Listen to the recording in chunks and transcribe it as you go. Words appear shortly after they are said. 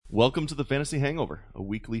Welcome to the Fantasy Hangover, a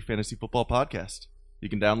weekly fantasy football podcast. You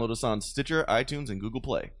can download us on Stitcher, iTunes, and Google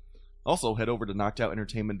Play. Also, head over to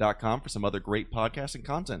knockedoutentertainment.com for some other great podcasting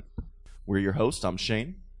content. We're your hosts. I'm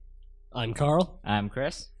Shane. I'm Carl. I'm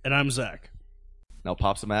Chris. And I'm Zach. Now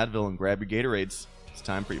pop some Advil and grab your Gatorades. It's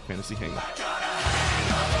time for your Fantasy Hangover.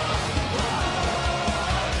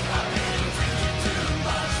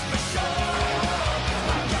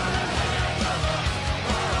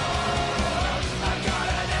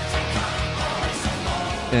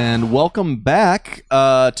 And welcome back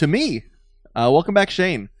to me. Welcome back,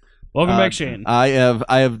 Shane. Welcome back, Shane. I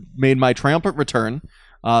have made my triumphant return.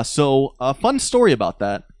 So a fun story about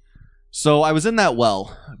that. So I was in that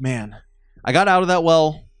well. Man, I got out of that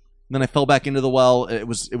well. Then I fell back into the well. It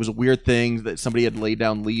was a weird thing that somebody had laid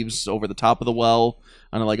down leaves over the top of the well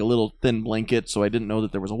on like a little thin blanket. So I didn't know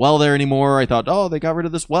that there was a well there anymore. I thought, oh, they got rid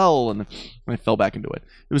of this well, and I fell back into it.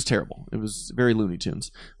 It was terrible. It was very Looney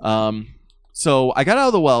Tunes. So I got out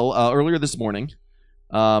of the well earlier this morning.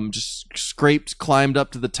 Just scraped, climbed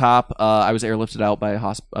up to the top. I was airlifted out by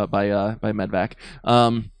Medvac.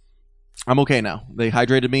 I'm okay now. They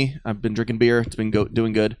hydrated me. I've been drinking beer. It's been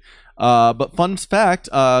doing good. But fun fact,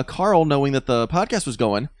 Carl, knowing that the podcast was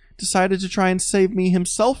going, decided to try and save me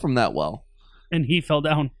himself from that well. And he fell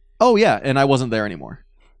down. Oh, yeah, and I wasn't there anymore.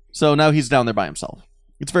 So now he's down there by himself.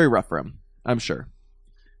 It's very rough for him, I'm sure.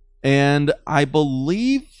 And I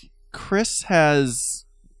believe Chris has,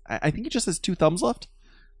 I think he just has 2 thumbs left.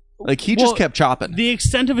 Like, he just kept chopping. The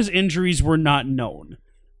extent of his injuries were not known.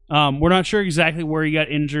 We're not sure exactly where he got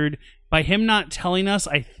injured. By him not telling us,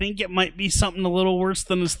 I think it might be something a little worse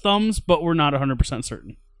than his thumbs, but we're not 100%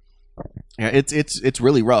 certain. Yeah, it's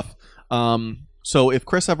really rough. So if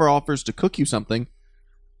Chris ever offers to cook you something,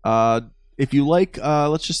 if you like,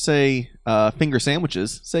 let's just say finger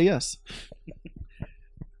sandwiches, say yes.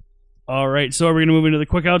 All right, so are we going to move into the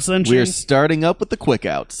quick outs then, Shane? We're starting up with the quick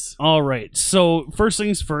outs. All right, so first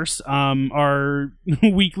things first, our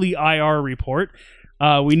weekly IR report.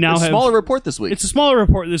 We now have a smaller report this week. It's a smaller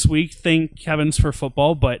report this week, thank heavens for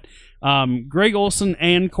football, but Greg Olsen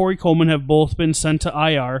and Corey Coleman have both been sent to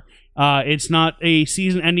IR. It's not a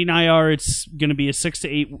season-ending IR. It's going to be a 6 to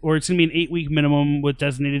 8, or it's going to be an 8-week minimum with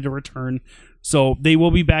designated to return. So they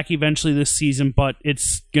will be back eventually this season, but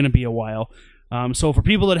it's going to be a while. So for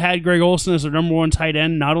people that had Greg Olsen as their number 1 tight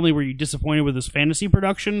end, not only were you disappointed with his fantasy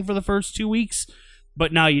production for the first 2 weeks,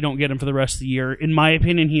 but now you don't get him for the rest of the year. In my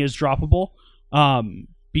opinion, he is droppable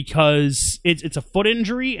because it's a foot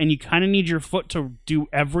injury, and you kind of need your foot to do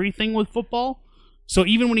everything with football. So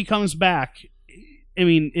even when he comes back, I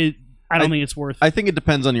mean, I don't think it's worth. I think it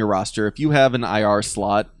depends on your roster. If you have an IR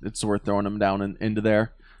slot, it's worth throwing him down into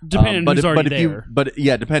there. Depending on who's already there.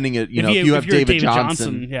 Depending, if you have David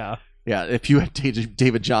Johnson, yeah. Yeah, if you have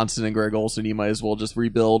David Johnson and Greg Olsen, you might as well just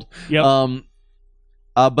rebuild. Yep.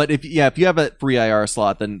 But if you have a free IR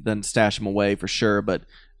slot, then stash him away for sure. But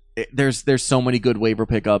there's so many good waiver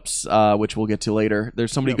pickups, which we'll get to later.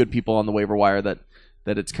 There's so many good people on the waiver wire that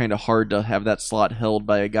it's kind of hard to have that slot held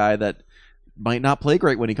by a guy that might not play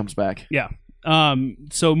great when he comes back. Yeah.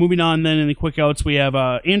 So moving on then in the quick outs, we have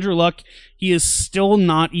Andrew Luck. He is still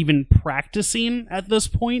not even practicing at this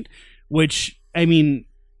point, which, I mean,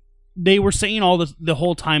 they were saying the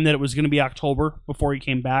whole time that it was going to be October before he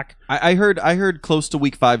came back. I heard close to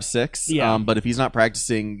week 5, 6. Yeah. But if he's not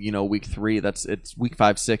practicing, week 3, it's week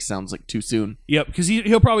 5, 6 sounds like too soon. Yep, because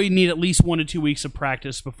he'll probably need at least 1 to 2 weeks of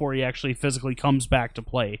practice before he actually physically comes back to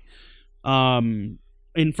play. In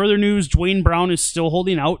further news, Dwayne Brown is still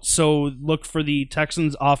holding out, so look for the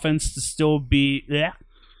Texans offense to still be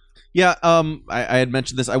Yeah, I had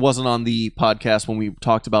mentioned this. I wasn't on the podcast when we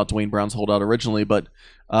talked about Dwayne Brown's holdout originally, but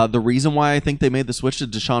the reason why I think they made the switch to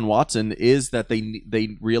Deshaun Watson is that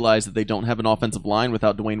they realize that they don't have an offensive line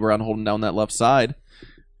without Dwayne Brown holding down that left side,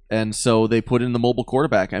 and so they put in the mobile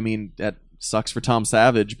quarterback. I mean, that sucks for Tom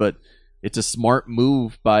Savage, but it's a smart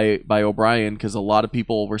move by O'Brien, because a lot of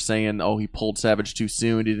people were saying, oh, he pulled Savage too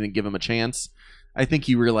soon, he didn't give him a chance. I think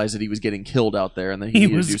he realized that he was getting killed out there and that he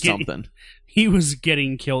needed to do something. He was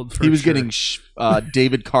getting killed for He was sure. getting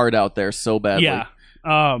David Card out there so badly. Yeah.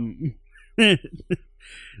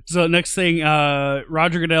 So next thing,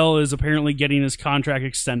 Roger Goodell is apparently getting his contract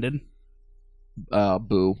extended.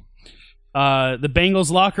 Boo. The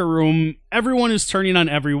Bengals locker room, everyone is turning on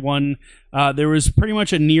everyone. There was pretty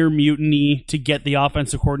much a near mutiny to get the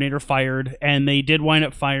offensive coordinator fired, and they did wind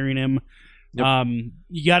up firing him. Yep.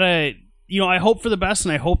 You gotta, I hope for the best,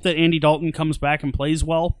 and I hope that Andy Dalton comes back and plays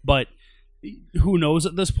well, but who knows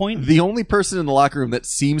at this point? The only person in the locker room that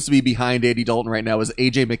seems to be behind Andy Dalton right now is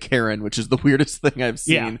AJ McCarron, which is the weirdest thing I've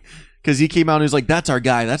seen. Because he came out and he was like, that's our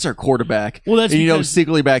guy. That's our quarterback. Well, that's and, because,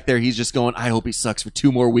 secretly back there, he's just going, I hope he sucks for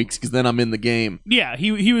 2 more weeks because then I'm in the game. Yeah,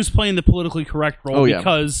 he was playing the politically correct role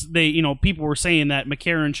because people were saying that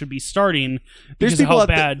McCarron should be starting because of how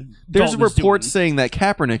bad there's Dalton is reports doing. saying that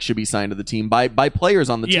Kaepernick should be signed to the team by players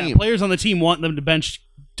on the team. Yeah, players on the team want them to bench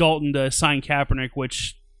Dalton to sign Kaepernick,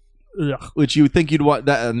 which you would think you'd want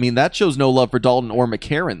that. I mean, that shows no love for Dalton or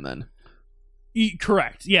McCarron then.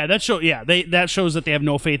 Correct. Yeah, that shows that they have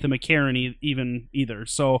no faith in McCarron either.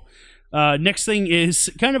 So, next thing is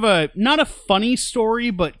kind of not a funny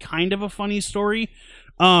story, but kind of a funny story.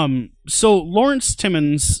 So Lawrence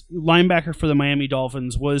Timmons, linebacker for the Miami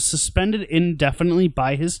Dolphins, was suspended indefinitely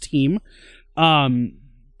by his team.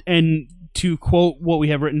 And to quote what we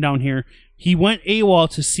have written down here, he went AWOL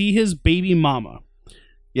to see his baby mama.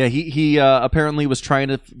 Yeah, he apparently was trying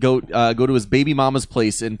to go to his baby mama's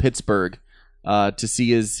place in Pittsburgh. To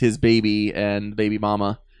see his baby and baby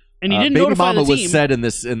mama, and he didn't baby notify mama the team. Was said in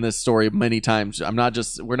this story many times. We're not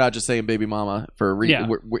just saying baby mama for a reason.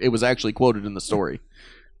 Yeah. It was actually quoted in the story.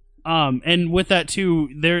 And with that too,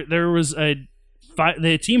 there was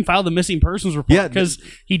the team filed a missing persons report because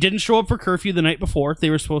he didn't show up for curfew the night before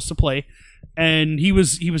they were supposed to play, and he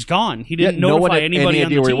was gone. He didn't notify no one had anybody any on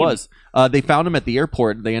idea the where team. he was. They found him at the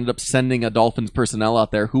airport. They ended up sending a Dolphins personnel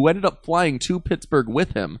out there who ended up flying to Pittsburgh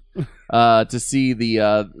with him to see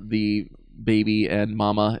the baby and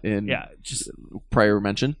mama in just prior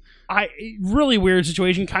mention. Really weird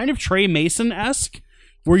situation, kind of Trey Mason-esque,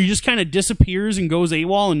 where he just kind of disappears and goes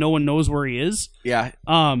AWOL and no one knows where he is. Yeah.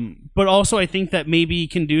 But also I think that may be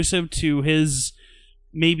conducive to his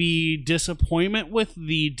maybe disappointment with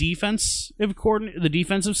the defensive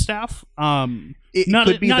staff. Not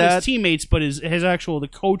his teammates, but his the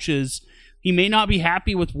coaches. He may not be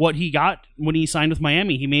happy with what he got when he signed with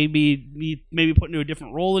Miami. He may be put into a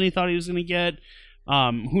different role than he thought he was going to get.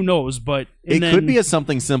 Who knows? But could be as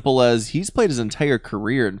something simple as he's played his entire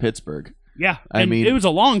career in Pittsburgh. Yeah, I mean, it was a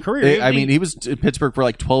long career. He was in Pittsburgh for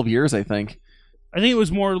like 12 years, I think. I think it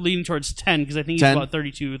was more leaning towards 10 because I think he's about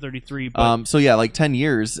 32, 33. But so yeah, like 10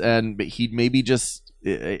 years, but he maybe just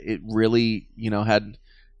it really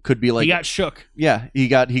could be like he got shook. Yeah, he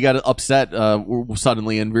got upset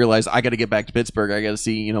suddenly and realized I got to get back to Pittsburgh. I got to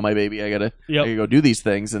see my baby. I got to go do these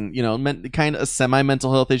things, and kind of a semi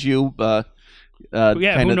mental health issue, kind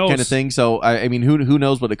of thing. So I mean, who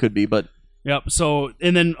knows what it could be, but. Yep. So,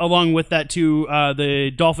 and then along with that too, the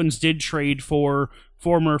Dolphins did trade for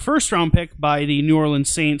former first-round pick by the New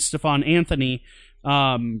Orleans Saints, Stephon Anthony,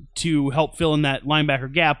 to help fill in that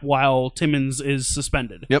linebacker gap while Timmons is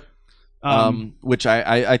suspended. Yep. Which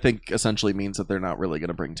I think essentially means that they're not really going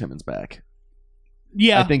to bring Timmons back.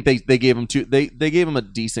 Yeah. I think they gave him they gave him a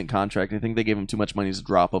decent contract. I think they gave him too much money to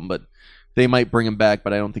drop him, but. They might bring him back,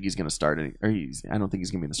 but I don't think he's going to start I don't think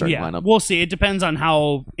he's going to be in the starting lineup. We'll see. It depends on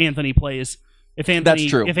how Anthony plays. If Anthony, That's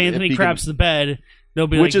true. If Anthony craps the bed, they'll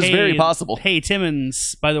be which is very possible. Hey,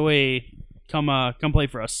 Timmons, by the way, come play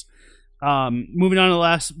for us. Moving on to the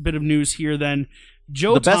last bit of news here, then.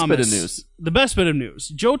 The best bit of news.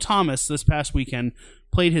 Joe Thomas this past weekend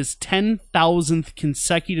played his 10,000th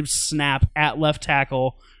consecutive snap at left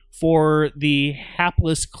tackle for the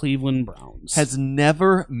hapless Cleveland Browns. Has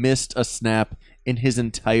never missed a snap in his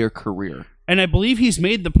entire career. And I believe he's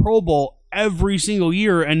made the Pro Bowl every single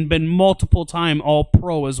year and been multiple time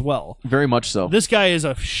All-Pro as well. Very much so. This guy is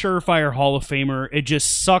a surefire Hall of Famer. It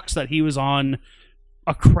just sucks that he was on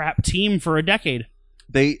a crap team for a decade.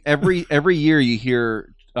 Every year you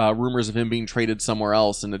hear rumors of him being traded somewhere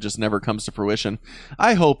else, and it just never comes to fruition.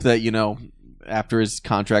 I hope that, after his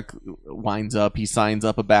contract winds up, he signs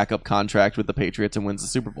up a backup contract with the Patriots and wins the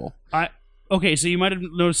Super Bowl. Okay, so you might have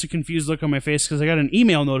noticed a confused look on my face because I got an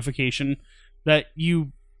email notification that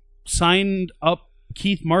you signed up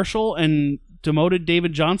Keith Marshall and demoted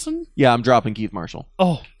David Johnson? Yeah, I'm dropping Keith Marshall.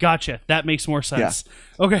 Oh, gotcha. That makes more sense.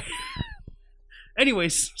 Yeah. Okay.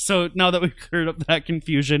 Anyways, so now that we've cleared up that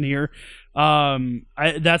confusion here,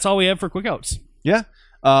 that's all we have for quick outs. Yeah.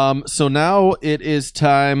 So now it is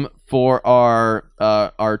time for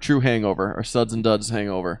our true hangover, our Suds and Duds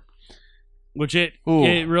hangover. Which it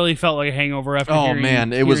really felt like a hangover after. Oh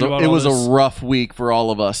man, it was a rough week for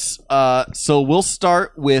all of us. So we'll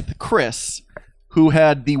start with Chris, who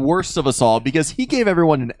had the worst of us all because he gave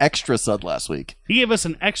everyone an extra Sud last week. He gave us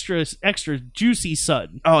an extra juicy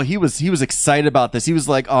Sud. Oh, he was excited about this. He was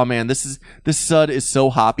like, "Oh man, this Sud is so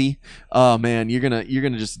hoppy. Oh man, you're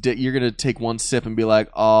gonna take one sip and be like,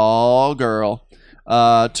 oh girl."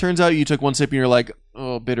 Turns out you took one sip and you're like,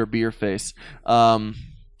 "Oh, bitter beer face."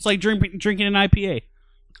 It's like drinking an IPA.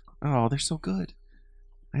 Oh, they're so good.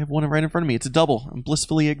 I have one right in front of me. It's a double. I'm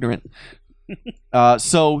blissfully ignorant.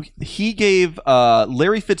 So he gave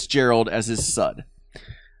Larry Fitzgerald as his stud.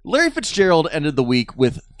 Larry Fitzgerald ended the week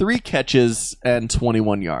with 3 catches and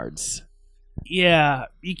 21 yards. Yeah,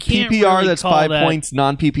 you can't PPR, really that's call 5 that. points.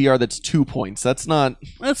 Non-PPR, that's 2 points. That's not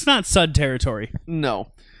sud territory.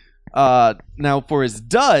 no. Now for his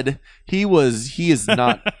dud, he is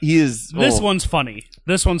not. He is. This one's funny.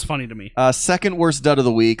 This one's funny to me. Second worst dud of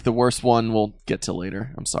the week. The worst one we'll get to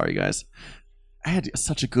later. I'm sorry, guys. I had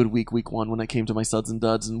such a good week 1, when it came to my suds and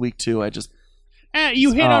duds, and week 2, I just.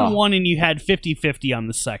 You hit on one and you had 50-50 on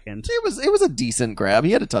the second. It was a decent grab.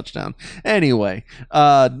 He had a touchdown. Anyway,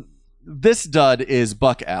 this dud is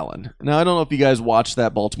Buck Allen. Now, I don't know if you guys watched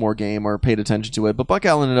that Baltimore game or paid attention to it, but Buck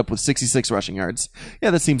Allen ended up with 66 rushing yards.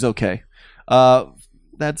 Yeah, that seems okay.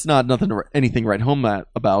 That's not anything to write home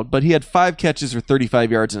about, but he had 5 catches for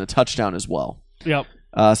 35 yards and a touchdown as well. Yep.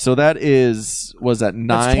 So that was that 9?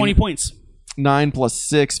 That's 20 points. 9 plus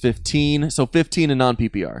 6, 15. So 15 in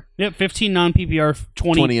non-PPR. Yep, 15 non-PPR,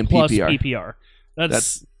 20 in plus PPR. PPR.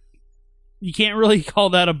 That's you can't really call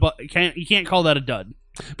that you can't call that a dud.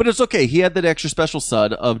 But it's okay. He had that extra special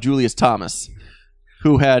sud of Julius Thomas,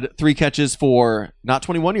 who had 3 catches for not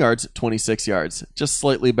 21 yards, 26 yards. Just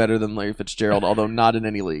slightly better than Larry Fitzgerald, although not in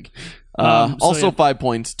any league. Also, yeah. 5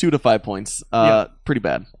 points, 2 to 5 points. Pretty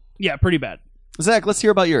bad. Yeah, pretty bad. Zach, let's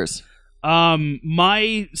hear about yours.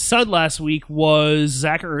 My sud last week was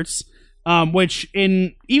Zach Ertz, which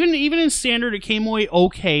even in standard it came away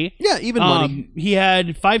okay. Yeah, even money. He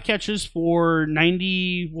had 5 catches for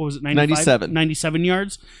 97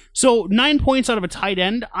 yards. So 9 points out of a tight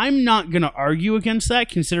end. I'm not gonna argue against that,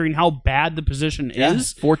 considering how bad the position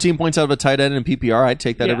is. 14 points out of a tight end in PPR. I'd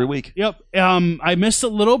take that every week. Yep. I missed a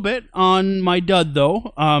little bit on my dud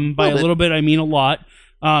though. By a little bit I mean a lot.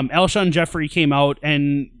 Alshon Jeffrey came out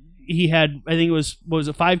and he had, I think it was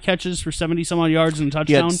it 5 catches for 70 some odd yards and a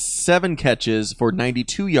touchdown? He had 7 catches for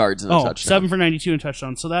 92 yards and a touchdown. 7 for 92 and a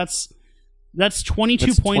touchdown. So that's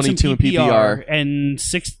 22 points 22 in PPR and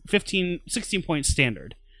 16 points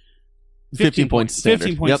standard. 15 points standard.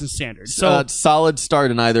 15 points in standard. So solid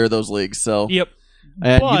start in either of those leagues. So yep.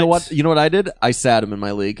 And you know what? You know what I did? I sat him in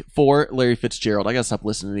my league for Larry Fitzgerald. I gotta stop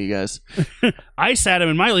listening to you guys. I sat him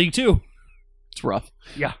in my league too. It's rough.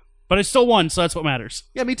 Yeah. But I still won, so that's what matters.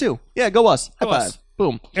 Yeah, me too. Yeah, go us. High Go five. us.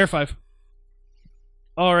 Boom. Air 5.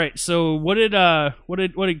 All right. So what did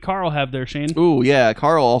Carl have there, Shane? Ooh, yeah.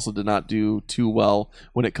 Carl also did not do too well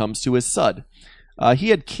when it comes to his sud.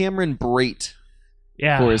 He had Cameron Brate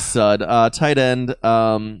for his sud. Tight end.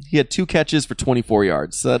 He had 2 catches for 24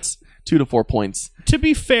 yards. So that's 2 to 4 points. To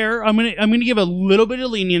be fair, I'm gonna give a little bit of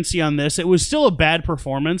leniency on this. It was still a bad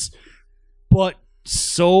performance, but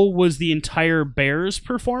so was the entire Bears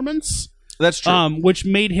performance. That's true. Which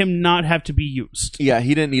made him not have to be used. Yeah,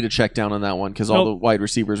 he didn't need a check down on that one because all the wide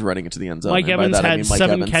receivers running into the end zone. Mike Evans had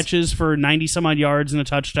 7 catches for 90 some odd yards and a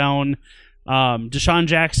touchdown. Deshaun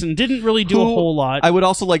Jackson didn't really do a whole lot. I would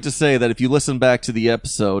also like to say that if you listen back to the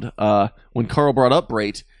episode, when Carl brought up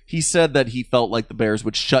Brate, he said that he felt like the Bears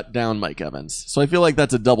would shut down Mike Evans. So I feel like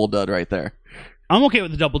that's a double dud right there. I'm okay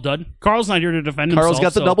with the double dud. Carl's not here to defend himself. Carl's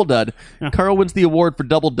got the double dud. Yeah. Carl wins the award for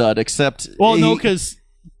double dud, except... Well, no, because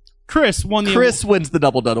Chris won the Chris wins the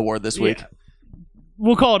double dud award this week.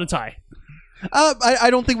 We'll call it a tie. I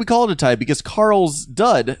don't think we call it a tie because Carl's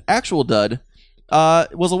actual dud,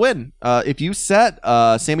 was a win. If you sat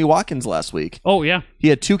Sammy Watkins last week... Oh, yeah. He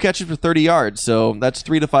had 2 catches for 30 yards, so that's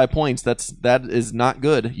 3 to 5 points. That is not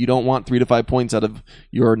good. You don't want 3 to 5 points out of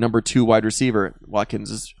your number 2 wide receiver.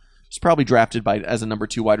 Watkins is... He's probably drafted as a number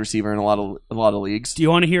 2 wide receiver in a lot of leagues. Do you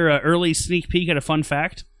want to hear an early sneak peek at a fun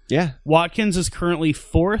fact? Yeah. Watkins is currently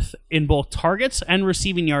 4th in both targets and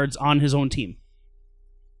receiving yards on his own team.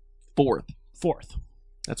 4th.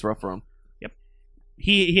 That's rough for him. Yep.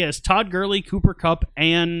 He has Todd Gurley, Cooper Kupp,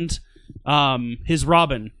 and his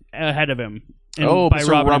Robin ahead of him. And by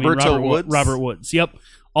Robin, Woods? Robert Woods. Yep.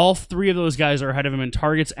 All 3 of those guys are ahead of him in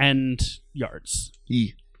targets and yards.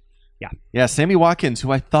 Yeah, Sammy Watkins,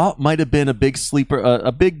 who I thought might have been a big sleeper,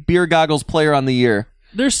 a big beer goggles player on the year.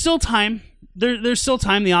 There's still time. There's still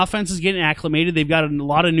time. The offense is getting acclimated. They've got a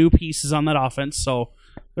lot of new pieces on that offense, so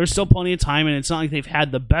there's still plenty of time, and it's not like they've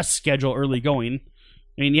had the best schedule early going.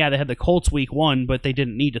 I mean, yeah, they had the Colts week 1, but they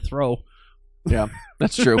didn't need to throw. Yeah,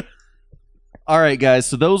 that's true. All right, guys,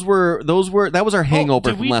 so that was our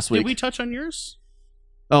hangover from last week. Did we touch on yours?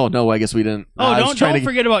 Oh, no, I guess we didn't. Don't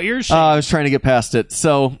forget about yours, Shane. I was trying to get past it,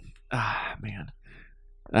 so... man,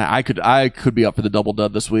 I could be up for the double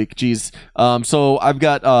dud this week. Jeez. So I've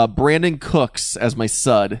got Brandon Cooks as my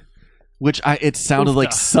sud. it sounded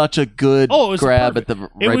like such a good grab at the right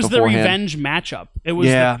It was beforehand. the revenge matchup. It was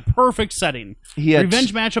the perfect setting.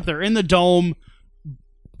 Revenge matchup. They're in the dome.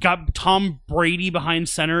 Got Tom Brady behind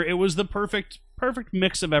center. It was the perfect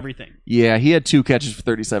mix of everything. Yeah, he had 2 catches for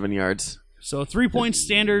 37 yards. So 3 points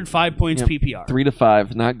standard, 5 points PPR. 3 to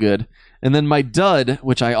 5, not good. And then my dud,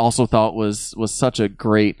 which I also thought was such a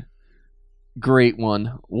great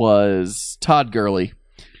one, was Todd Gurley,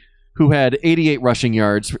 who had 88 rushing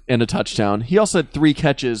yards and a touchdown. He also had 3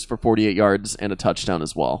 catches for 48 yards and a touchdown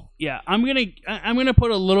as well. Yeah, I'm gonna put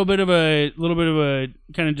a little bit of a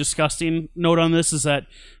kind of disgusting note on this, is that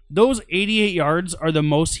those 88 yards are the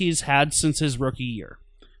most he's had since his rookie year.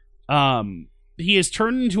 He has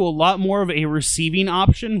turned into a lot more of a receiving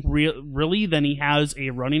option, really, than he has a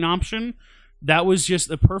running option. That was just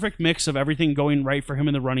the perfect mix of everything going right for him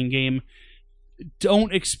in the running game.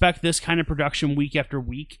 Don't expect this kind of production week after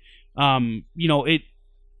week. Unless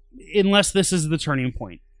this is the turning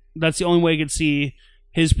point. That's the only way I could see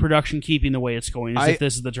his production keeping the way it's going, if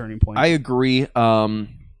this is the turning point. I agree.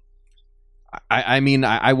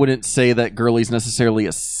 I wouldn't say that Gurley's necessarily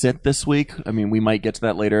a sit this week. I mean, we might get to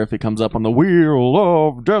that later if it comes up on the Wheel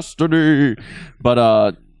of Destiny. But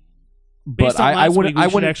I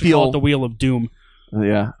wouldn't feel call it the Wheel of Doom.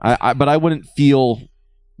 Yeah, but I wouldn't feel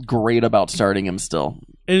great about starting him still,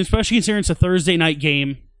 and especially considering it's a Thursday night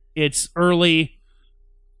game. It's early.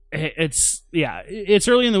 It's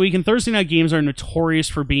early in the week, and Thursday night games are notorious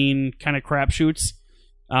for being kind of crapshoots.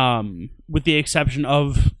 With the exception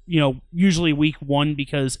of, usually week 1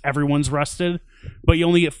 because everyone's rested, but you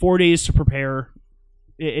only get 4 days to prepare.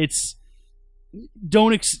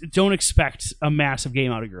 Don't expect a massive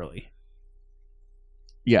game out of Gurley.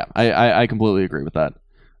 Yeah, I completely agree with that.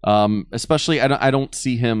 Especially, I don't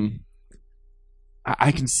see him.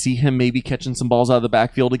 I can see him maybe catching some balls out of the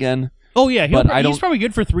backfield again. Oh yeah, he's probably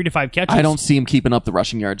good for 3 to 5 catches. I don't see him keeping up the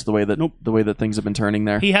rushing yards the way that things have been turning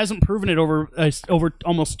there. He hasn't proven it over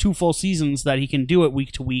almost 2 full seasons that he can do it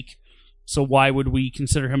week to week. So why would we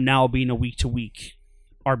consider him now being a week to week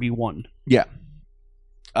RB1? Yeah.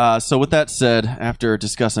 So with that said, after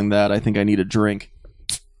discussing that, I think I need a drink.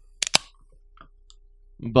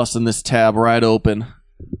 I'm busting this tab right open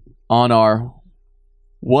on our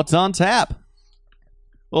What's on Tap.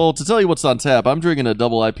 Well, to tell you what's on tap, I'm drinking a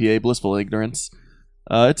double IPA, Blissful Ignorance.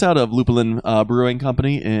 It's out of Lupulin Brewing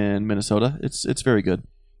Company in Minnesota. It's very good.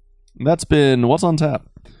 And that's been What's on Tap.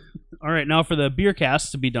 All right, now for the beer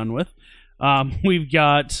cast to be done with. We've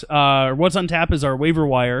got What's on Tap is our waiver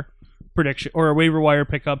wire prediction, or our waiver wire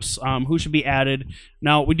pickups, who should be added.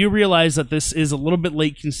 Now, we do realize that this is a little bit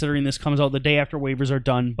late considering this comes out the day after waivers are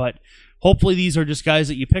done, but hopefully these are just guys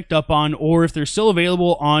that you picked up on, or if they're still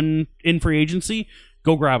available in free agency,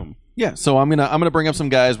 go grab them. Yeah, so I'm gonna bring up some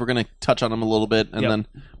guys. We're gonna touch on them a little bit and then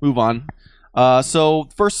move on. So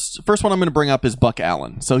first one I'm gonna bring up is Buck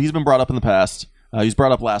Allen. So he's been brought up in the past. He was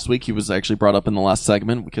brought up last week. He was actually brought up in the last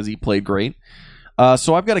segment because he played great.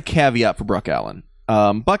 So I've got a caveat for Buck Allen.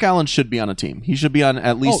 Buck Allen should be on a team. He should be on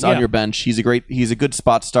at least on your bench. He's a good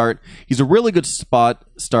spot start. He's a really good spot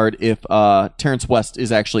start if Terrence West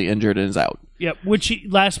is actually injured and is out. Yep,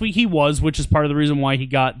 last week he was, which is part of the reason why he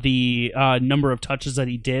got the number of touches that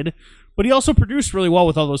he did. But he also produced really well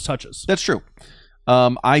with all those touches. That's true.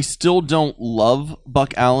 I still don't love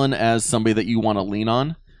Buck Allen as somebody that you want to lean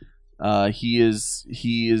on. He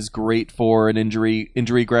is great for an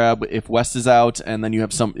injury grab if West is out, and then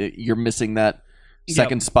you're missing that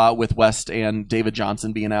second spot with West and David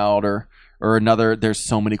Johnson being out or another. There's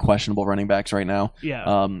so many questionable running backs right now.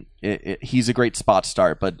 Yeah. He's a great spot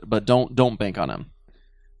start, but don't bank on him.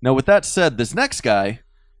 Now, with that said, this next guy,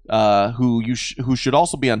 who should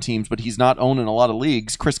also be on teams, but he's not owned in a lot of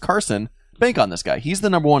leagues, Chris Carson. Bank on this guy. He's the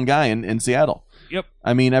number 1 guy in Seattle. Yep.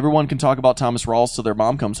 I mean, everyone can talk about Thomas Rawls till their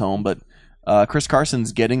mom comes home, but Chris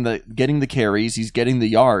Carson's getting the carries. He's getting the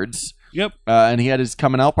yards. Yep. And he had his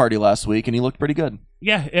coming out party last week, and he looked pretty good.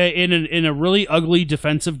 Yeah, in a really ugly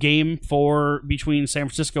defensive game between San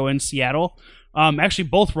Francisco and Seattle. Actually,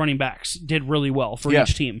 both running backs did really well for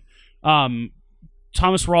each team.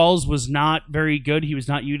 Thomas Rawls was not very good. He was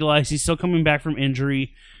not utilized. He's still coming back from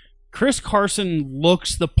injury. Chris Carson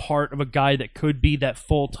looks the part of a guy that could be that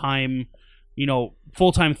full-time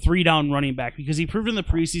 3-down running back, because he proved in the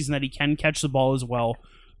preseason that he can catch the ball as well.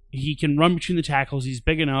 He can run between the tackles. He's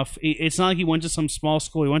big enough. It's not like he went to some small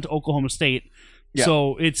school. He went to Oklahoma State. Yeah.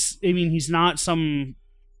 So he's not some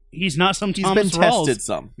Thomas Rawls. He's been tested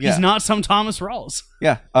some. Yeah. He's not some Thomas Rawls.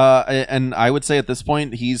 Yeah. And I would say at this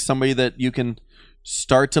point, he's somebody that you can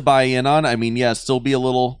start to buy in on. I mean, yeah, still be a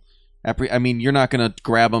little... you're not going to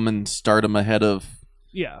grab him and start him ahead of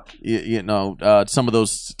some of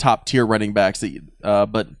those top tier running backs that.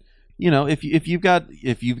 But if you've got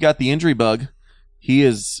the injury bug,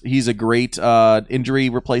 he's a great injury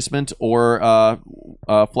replacement or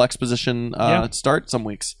flex position start some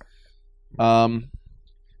weeks.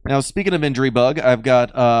 Now, speaking of injury bug, I've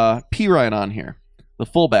got P. Ryan on here, the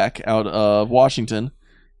fullback out of Washington,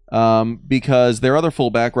 because their other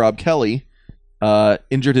fullback, Rob Kelly,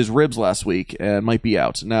 injured his ribs last week and might be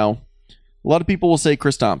out. Now, a lot of people will say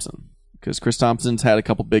Chris Thompson, because Chris Thompson's had a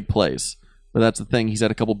couple big plays. But that's the thing, he's had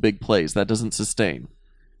a couple big plays. That doesn't sustain.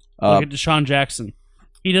 Look at Deshaun Jackson.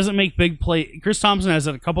 He doesn't make big play. Chris Thompson has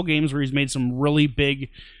had a couple games where he's made some really big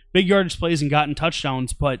yardage plays and gotten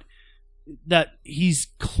touchdowns, but that he's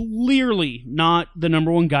clearly not the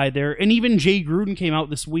number one guy there. And even Jay Gruden came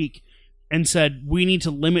out this week and said we need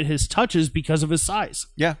to limit his touches because of his size.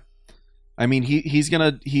 Yeah, I mean he's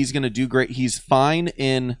gonna do great. He's fine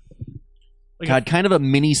in kind of a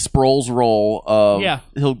mini Sproles role.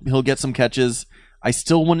 He'll get some catches. I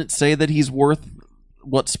still wouldn't say that he's worth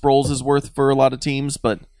what Sproles is worth for a lot of teams,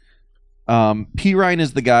 but P. Ryan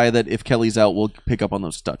is the guy that if Kelly's out will pick up on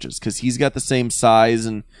those touches because he's got the same size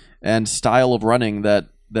and style of running that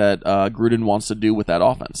Gruden wants to do with that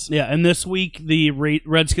offense. Yeah, and this week the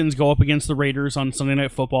Redskins go up against the Raiders on Sunday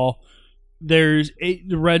Night Football.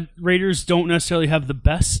 The Raiders don't necessarily have the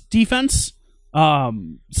best defense,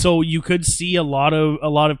 so you could see a lot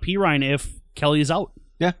of P. Ryan if Kelly is out.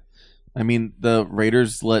 Yeah, I mean the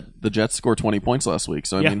Raiders let the Jets score 20 points last week,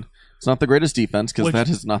 so I mean it's not the greatest defense because that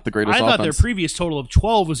is not the greatest offense. I thought their previous total of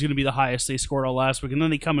 12 was going to be the highest they scored all last week, and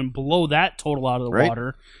then they come in below that total out of the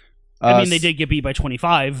water. I mean, they did get beat by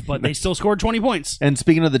 25, but they still scored 20 points. And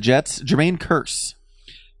speaking of the Jets, Jermaine Kearse.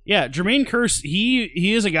 Yeah, Jermaine Kearse,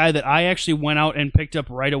 he is a guy that I actually went out and picked up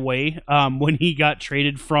right away when he got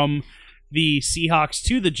traded from the Seahawks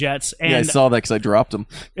to the Jets. And I saw that because I dropped him.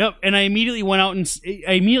 Yep, and I immediately went out and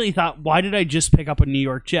I immediately thought, why did I just pick up a New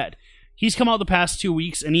York Jet? He's come out the past 2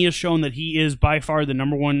 weeks, and he has shown that he is by far the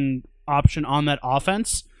number one option on that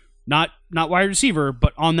offense. Not wide receiver,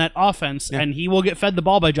 but on that offense, and he will get fed the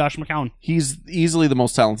ball by Josh McCown. He's easily the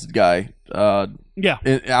most talented guy out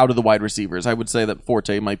of the wide receivers. I would say that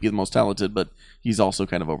Forte might be the most talented, but he's also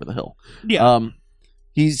kind of over the hill. Yeah.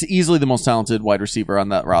 He's easily the most talented wide receiver on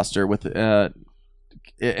that roster.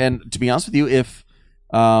 And to be honest with you, if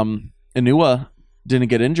Inua didn't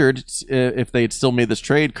get injured, if they had still made this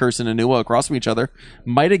trade, Kearse and Inua across from each other,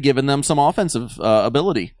 might have given them some offensive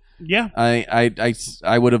ability. Yeah,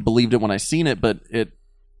 I would have believed it when I seen it, but it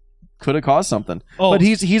could have caused something. Oh. But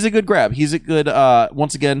he's a good grab. He's a good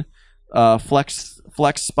once again flex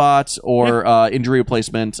spot or injury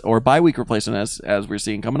replacement or bye week replacement as we're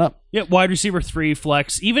seeing coming up. Yeah, wide receiver 3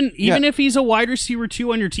 flex. Even if he's a wide receiver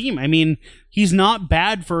 2 on your team, I mean, he's not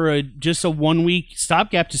bad for just a 1 week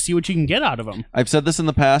stopgap to see what you can get out of him. I've said this in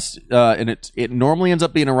the past, and it normally ends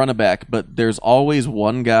up being a running back, but there's always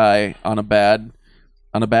one guy on a bad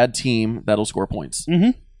team that'll score points.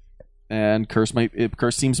 Mm-hmm. And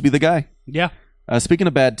Kearse seems to be the guy. Yeah. Speaking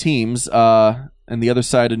of bad teams, and the other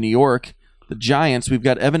side of New York, the Giants, we've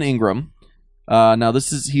got Evan Ingram. Now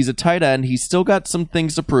he's a tight end. He's still got some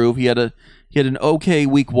things to prove. He had an okay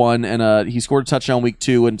week 1, and he scored a touchdown week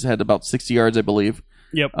 2 and had about 60 yards, I believe.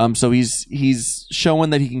 Yep. So he's showing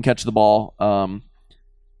that he can catch the ball.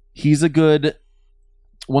 He's a good,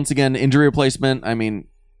 once again, injury replacement. I mean,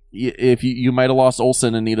 if you might have lost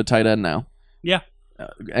Olsen and need a tight end now. Yeah.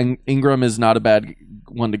 And Ingram is not a bad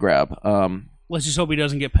one to grab. Let's just hope he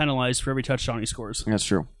doesn't get penalized for every touchdown he scores. That's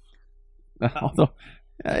true. Although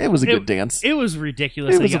it was a good dance. It was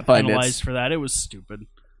ridiculous that he got penalized for that. It was stupid.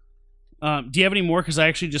 Do you have any more? Because I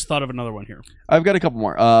actually just thought of another one here. I've got a couple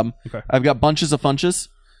more. Okay. I've got Bunches of Funches.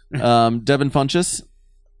 Devin Funches.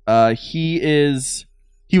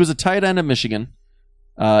 He was a tight end at Michigan.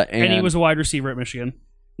 And he was a wide receiver at Michigan.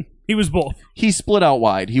 He was both. He split out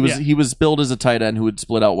wide. He was billed as a tight end who would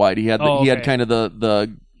split out wide. He had kind of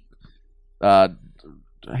the I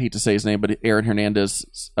hate to say his name, but Aaron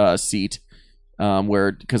Hernandez seat,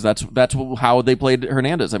 because that's how they played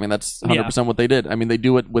Hernandez. I mean, that's 100% what they did. I mean, they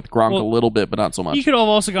do it with Gronk a little bit, but not so much. He could have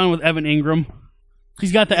also gone with Evan Ingram.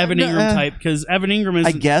 He's got the Evan Ingram type because Evan Ingram is.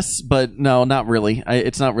 I guess, but no, not really.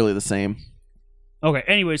 It's not really the same. Okay.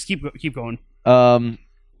 Anyways, keep going.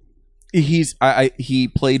 He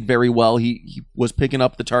played very well. He was picking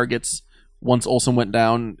up the targets once Olsen went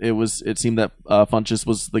down. It seemed that Funches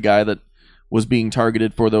was the guy that was being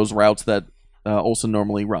targeted for those routes that Olsen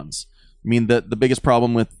normally runs. I mean, the biggest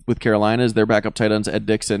problem with Carolina is their backup tight end's Ed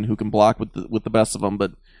Dixon, who can block with the best of them,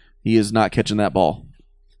 but he is not catching that ball.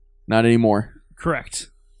 Not anymore. Correct.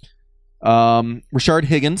 Rashard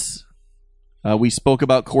Higgins. We spoke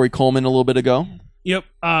about Corey Coleman a little bit ago. Yep.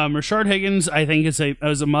 Rashard Higgins, I think, is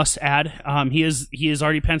a must add. He is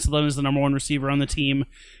already penciled in as the number one receiver on the team.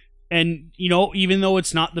 And, even though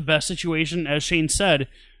it's not the best situation, as Shane said,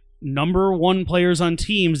 number one players on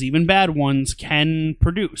teams, even bad ones, can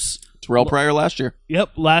produce. Terrell Pryor last year.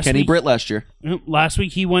 Yep. Kenny Britt last year. Last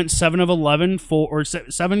week he went 7 of 11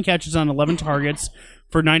 7 catches on 11 targets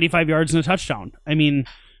for 95 yards and a touchdown. I mean,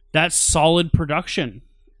 that's solid production.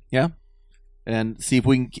 Yeah. And see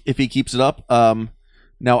if he keeps it up.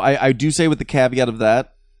 Now, I do say with the caveat of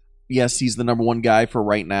that, yes, he's the number one guy for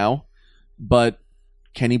right now, but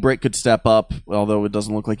Kenny Britt could step up, although it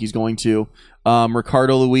doesn't look like he's going to.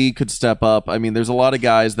 Ricardo Louis could step up. I mean, there's a lot of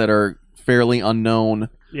guys that are fairly unknown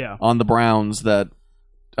on the Browns that,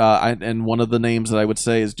 and one of the names that I would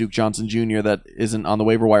say is Duke Johnson Jr. that isn't on the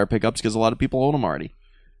waiver wire pickups because a lot of people own him already.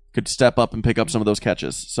 Could step up and pick up some of those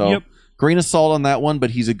catches. So grain of salt on that one,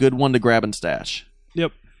 but he's a good one to grab and stash.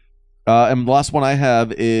 Yep. And the last one I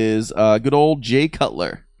have is good old Jay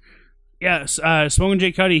Cutler. Yes, Smoking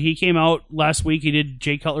Jay Cuddy, he came out last week. He did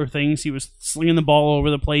Jay Cutler things. He was slinging the ball all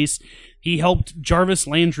over the place. He helped Jarvis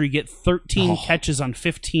Landry get 13 catches on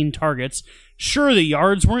 15 targets. Sure, the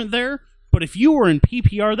yards weren't there, but if you were in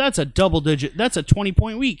PPR, that's a double-digit. That's a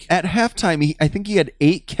 20-point week. At halftime, I think he had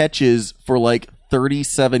 8 catches for like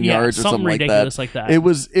 37 yards or something ridiculous like that. It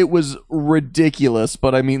was ridiculous,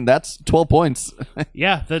 but I mean, that's 12 points.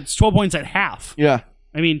 Yeah, that's 12 points at half. Yeah.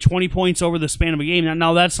 I mean, 20 points over the span of a game.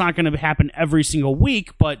 Now that's not going to happen every single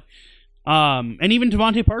week, but and even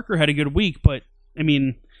Devontae Parker had a good week, but I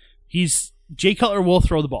mean, Jay Cutler will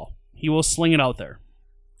throw the ball. He will sling it out there.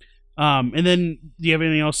 And then, do you have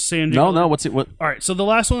anything else to say? No. What? All right. So the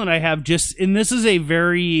last one that I have, and this is a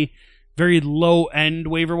very, very low end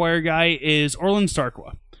waiver wire guy, is Orland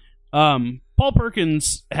Starkwa. Paul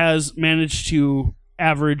Perkins has managed to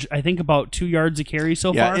average, I think, about 2 yards a carry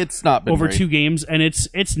so far. Yeah, it's not been over great. 2 games, and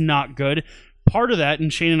it's not good. Part of that,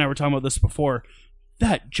 and Shane and I were talking about this before,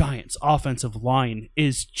 that Giants offensive line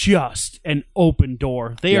is just an open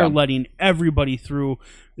door. They are letting everybody through.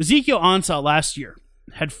 Ezekiel Ansah last year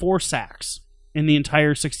had 4 sacks in the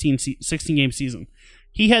entire 16-game season.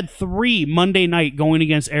 He had 3 Monday night going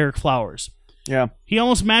against Eric Flowers. Yeah. He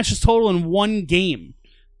almost matched his total in 1 game.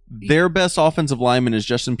 Their best offensive lineman is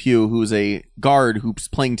Justin Pugh, who's a guard who's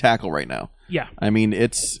playing tackle right now. Yeah. I mean,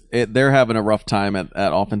 they're having a rough time at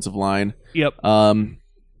offensive line. Yep.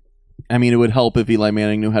 I mean, it would help if Eli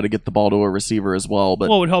Manning knew how to get the ball to a receiver as well.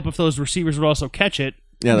 But it would help if those receivers would also catch it.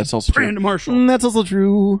 Yeah, that's also true. Brandon Marshall. That's also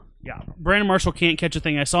true. Yeah. Brandon Marshall can't catch a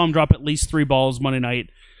thing. I saw him drop at least 3 balls Monday night.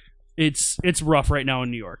 It's rough right now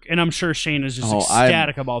in New York. And I'm sure Shane is just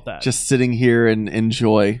ecstatic about that. Just sitting here and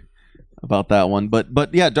enjoy about that one.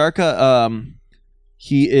 But yeah, Darka,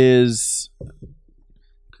 he is,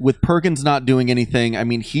 with Perkins not doing anything, I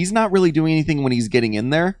mean, he's not really doing anything when he's getting in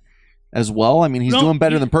there as well. I mean, he's doing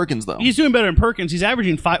better than Perkins, though. He's doing better than Perkins. He's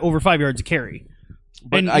averaging over 5 yards a carry.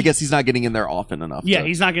 But I guess he's not getting in there often enough. Yeah,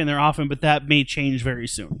 he's not getting there often, but that may change very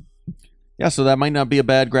soon. Yeah, so that might not be a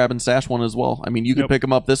bad grab and stash one as well. I mean, you could pick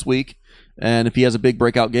him up this week, and if he has a big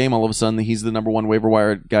breakout game, all of a sudden he's the number one waiver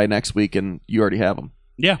wire guy next week, and you already have him.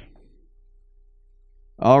 Yeah.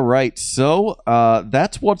 All right, so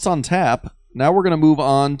that's what's on tap. Now we're going to move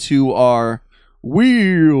on to our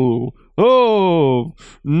Wheel of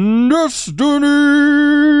Destiny.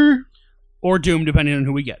 Or Doom, depending on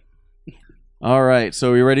who we get. All right,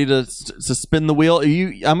 so are you ready to spin the wheel?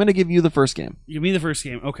 I'm going to give you the first game. Give me the first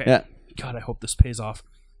game. Okay. Yeah. God, I hope this pays off.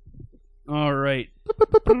 All right.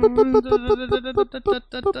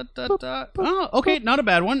 Oh, okay, not a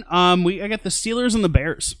bad one. I got the Steelers and the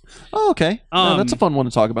Bears. Oh, okay. That's a fun one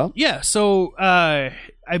to talk about. Yeah. So,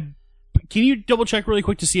 can you double check really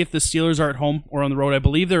quick to see if the Steelers are at home or on the road? I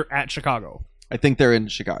believe they're at Chicago. I think they're in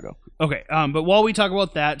Chicago. Okay. But while we talk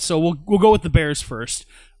about that, so we'll go with the Bears first.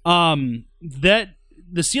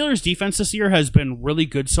 The Steelers' defense this year has been really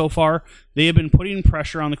good so far. They have been putting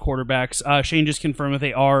pressure on the quarterbacks. Shane just confirmed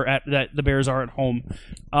that the Bears are at home.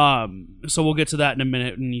 So we'll get to that in a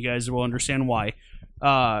minute, and you guys will understand why.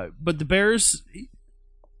 But the Bears,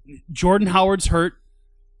 Jordan Howard's hurt.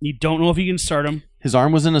 You don't know if you can start him. His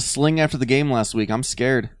arm was in a sling after the game last week. I'm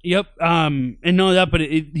scared. Yep. And not only that, but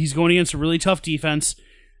he's going against a really tough defense.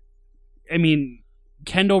 I mean,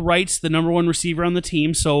 Kendall Wright's the number one receiver on the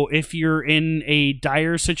team, so if you're in a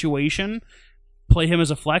dire situation, play him as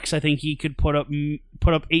a flex. I think he could put up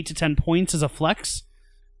 8 to 10 points as a flex.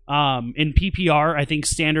 In PPR, I think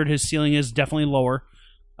standard his ceiling is definitely lower.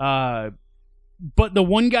 But the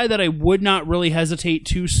one guy that I would not really hesitate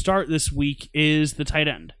to start this week is the tight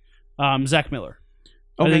end, Zach Miller.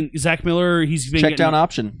 I think Zach Miller, he's been check down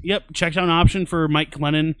option. Yep, check down option for Mike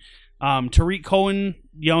Glennon. Tariq Cohen,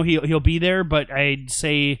 he'll be there, but I'd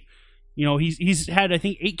say, he's had, I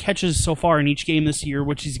think, 8 catches so far in each game this year,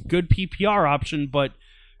 which is a good PPR option, but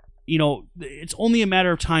it's only a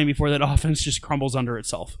matter of time before that offense just crumbles under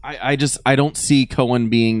itself. I don't see Cohen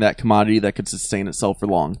being that commodity that could sustain itself for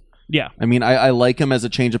long. Yeah. I mean, I like him as a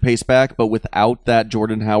change of pace back, but without that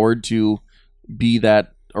Jordan Howard to be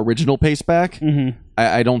that original pace back,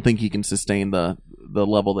 I don't think he can sustain the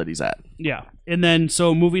level that he's at. Yeah. And then,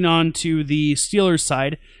 so moving on to the Steelers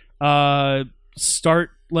side,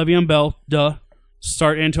 start Le'Veon Bell, duh.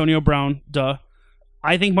 Start Antonio Brown, duh.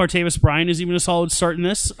 I think Martavis Bryant is even a solid start in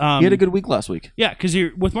this. He had a good week last week. Yeah, because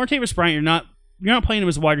with Martavis Bryant, you're not playing him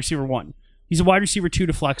as a wide receiver 1. He's a wide receiver 2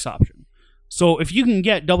 to flex option. So if you can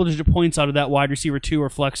get double-digit points out of that wide receiver 2 or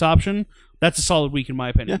flex option, that's a solid week in my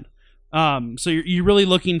opinion. Yeah. So you're really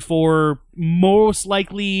looking for most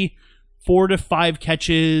likely 4 to 5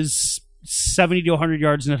 catches, 70 to 100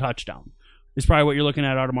 yards, and a touchdown. Is probably what you're looking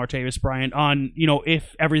at out of Martavis Bryant on,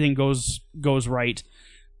 if everything goes right.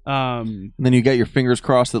 And then you got your fingers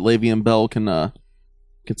crossed that Le'Veon Bell can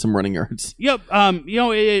get some running yards. Yep.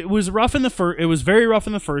 It was rough in it was very rough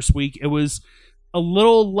in the first week. It was a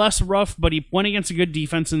little less rough, but he went against a good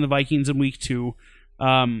defense in the Vikings in week 2.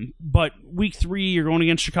 But week 3, you're going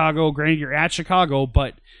against Chicago. Granted, you're at Chicago,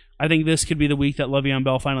 but I think this could be the week that Le'Veon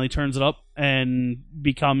Bell finally turns it up and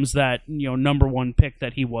becomes that number 1 pick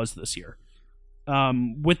that he was this year.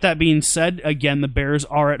 With that being said, again, the Bears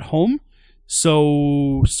are at home,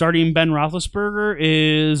 so starting Ben Roethlisberger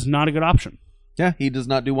is not a good option. Yeah, he does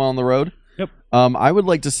not do well on the road. Yep. I would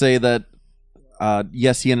like to say that,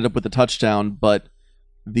 yes, he ended up with a touchdown, but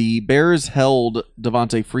the Bears held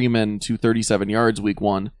Devontae Freeman to 37 yards week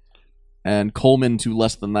 1 and Coleman to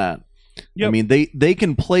less than that. Yep. I mean, they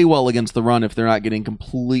can play well against the run if they're not getting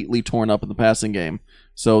completely torn up in the passing game.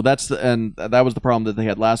 So that was the problem that they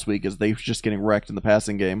had last week, is they were just getting wrecked in the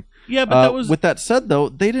passing game. Yeah, but that was... With that said, though,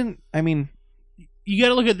 they didn't... I mean... You got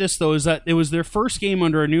to look at this, though, is that it was their first game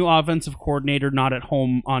under a new offensive coordinator, not at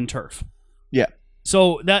home on turf. Yeah.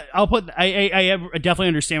 So that I definitely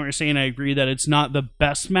understand what you're saying. I agree that it's not the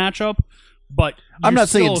best matchup, but I'm not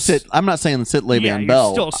saying sit Le'Veon Bell.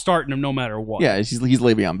 You're still starting him no matter what. Yeah, he's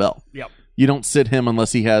Le'Veon Bell. Yep. You don't sit him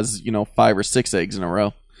unless he has 5 or 6 eggs in a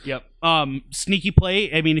row. Yep. Sneaky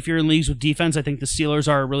play. I mean, if you're in leagues with defense, I think the Steelers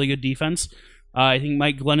are a really good defense. I think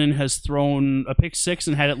Mike Glennon has thrown a pick 6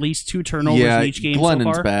 and had at least 2 turnovers in each game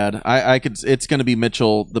Glennon's so far. Bad. It's going to be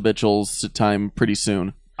the Mitchell's time pretty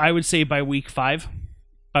soon. I would say by week 5.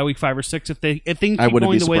 By week 5 or 6, if things keep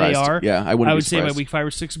going the way they are, yeah, I would say by week 5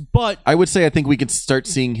 or 6. But I would say I think we could start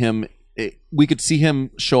seeing him. We could see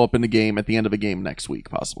him show up in the game at the end of a game next week,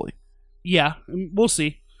 possibly. Yeah, we'll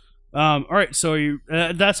see. All right, so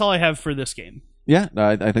that's all I have for this game. Yeah,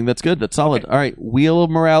 I think that's good. That's solid. Okay. All right, Wheel of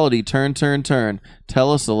Morality, turn.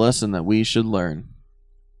 Tell us a lesson that we should learn.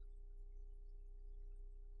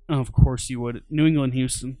 Oh, of course you would. New England,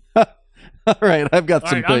 Houston. All right, I've got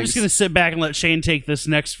some things. I'm just going to sit back and let Shane take this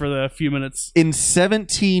next for the few minutes. In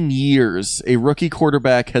 17 years, a rookie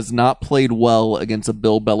quarterback has not played well against a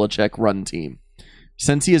Bill Belichick run team.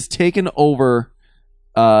 Since he has taken over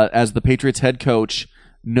as the Patriots head coach,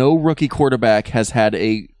 no rookie quarterback has had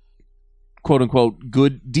a quote-unquote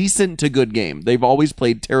decent to good game. They've always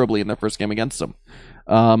played terribly in their first game against him.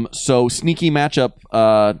 So sneaky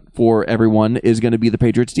matchup for everyone is going to be the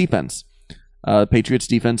Patriots defense. Patriots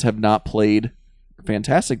defense have not played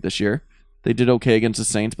fantastic this year. They did okay against the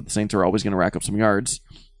Saints, but the Saints are always going to rack up some yards.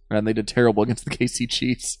 And they did terrible against the KC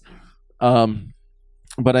Chiefs.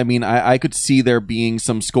 But I mean, I could see there being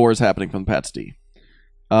some scores happening from the Pats D.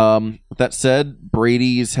 With that said,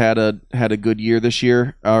 Brady's had a good year this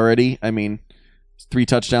year already. I mean, 3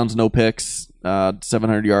 touchdowns, no picks,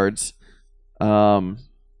 700 yards. So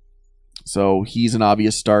he's an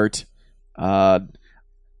obvious start.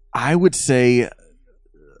 I would say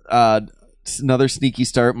another sneaky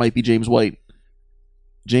start might be James White.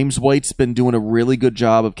 James White's been doing a really good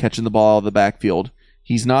job of catching the ball out of the backfield.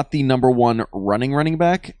 He's not the number 1 running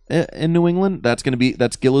back in New England. That's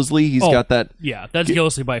Gillislee. He's got that. Yeah, that's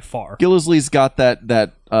Gillislee by far. Gillislee's got that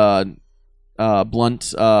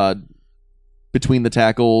blunt between the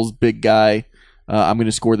tackles, big guy. I'm going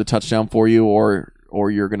to score the touchdown for you, or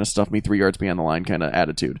you're going to stuff me 3 yards behind the line kind of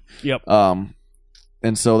attitude. Yep.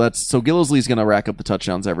 And so Gillislee's going to rack up the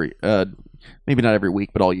touchdowns maybe not every week,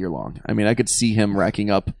 but all year long. I mean, I could see him racking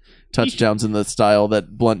up touchdowns in the style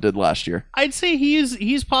that Blunt did last year. I'd say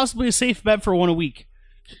he's possibly a safe bet for 1 a week.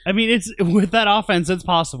 I mean, it's with that offense, it's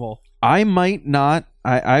possible. I might not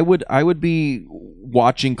I would be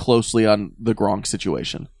watching closely on the Gronk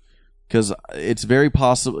situation because it's very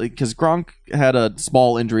possible because Gronk had a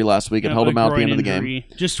small injury last week and held him out at the end of the game.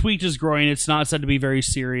 Just tweaked his groin. It's not said to be very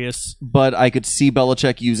serious. But I could see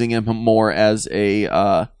Belichick using him more as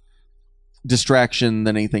a distraction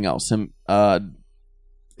than anything else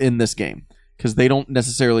in this game because they don't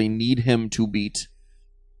necessarily need him to beat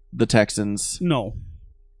the Texans. No.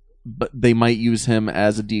 But they might use him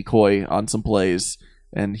as a decoy on some plays,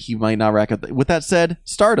 and he might not rack up. With that said,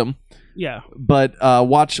 start him. Yeah. But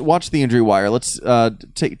watch the injury wire. Let's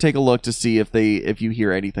take a look to see if you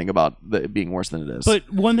hear anything about it being worse than it is.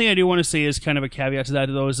 But one thing I do want to say is kind of a caveat to that,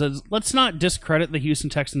 though, is let's not discredit the Houston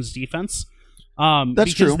Texans defense.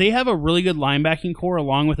 That's true. Because they have a really good linebacking core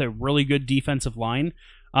along with a really good defensive line.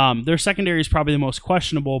 Their secondary is probably the most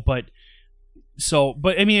questionable, but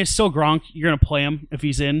I mean, it's still Gronk. You're going to play him. If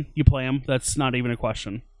he's in, you play him. That's not even a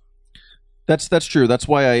question. That's true. That's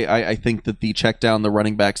why I think that the check down the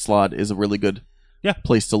running back slot is a really good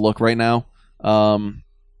place to look right now.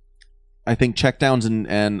 I think check downs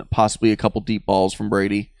and possibly a couple deep balls from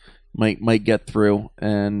Brady might get through,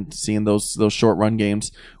 and seeing those short run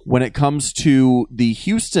games. When it comes to the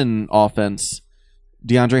Houston offense,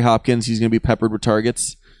 DeAndre Hopkins, he's going to be peppered with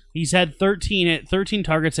targets. He's had 13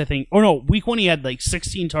 targets, I think. Oh, no. Week 1, he had like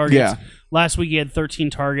 16 targets. Yeah. Last week, he had 13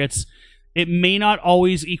 targets. It may not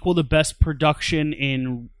always equal the best production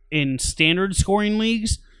in standard scoring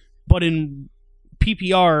leagues, but in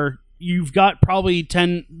PPR, you've got probably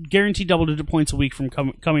 10 guaranteed double-digit points a week from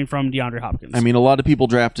coming from DeAndre Hopkins. I mean, a lot of people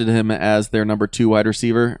drafted him as their number 2 wide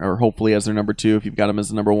receiver, or hopefully as their number 2 if you've got him as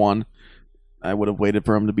the number 1. I would have waited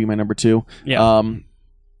for him to be my number 2. Yeah.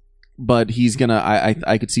 But he's gonna.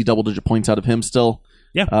 I could see double-digit points out of him still.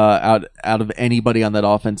 Yeah. Out of anybody on that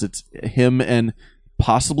offense, it's him and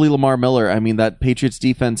possibly Lamar Miller. I mean, that Patriots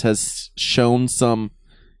defense has shown some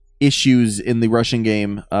issues in the rushing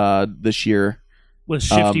game this year with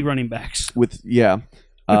shifty running backs.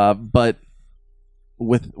 But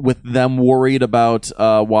with them worried about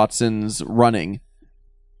Watson's running,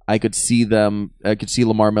 I could see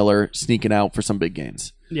Lamar Miller sneaking out for some big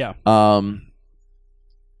gains. Yeah.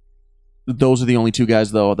 Those are the only 2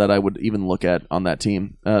 guys, though, that I would even look at on that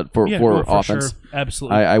team for offense. Sure.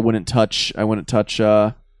 Absolutely, I wouldn't touch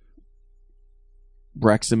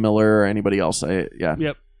Braxton Miller or anybody else.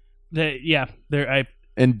 Yep.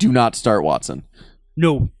 And do not start Watson.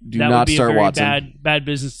 No, do not start Watson. Bad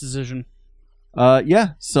business decision.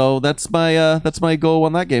 So that's my goal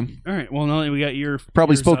on that game. All right. Well, now that we got your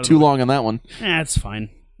probably spoke too long on that one. That's fine.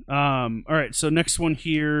 All right. So next one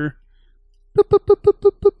here.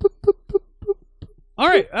 All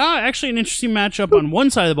right. Actually, an interesting matchup on one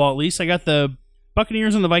side of the ball, at least. I got the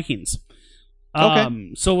Buccaneers and the Vikings.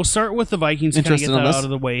 Okay. So we'll start with the Vikings to kind of get that out of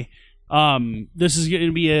the way. This is going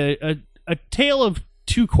to be a tale of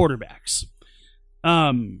 2 quarterbacks.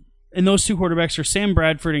 And those 2 quarterbacks are Sam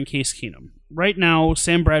Bradford and Case Keenum. Right now,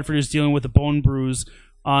 Sam Bradford is dealing with a bone bruise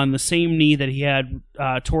on the same knee that he had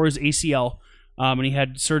tore his ACL, and he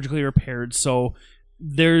had surgically repaired. So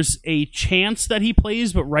there's a chance that he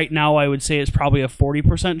plays, but right now I would say it's probably a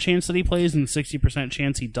 40% chance that he plays and 60%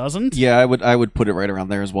 chance he doesn't. Yeah, I would put it right around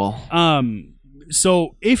there as well.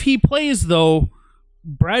 So if he plays, though,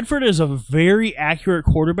 Bradford is a very accurate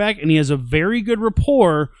quarterback, and he has a very good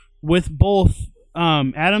rapport with both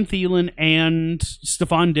Adam Thielen and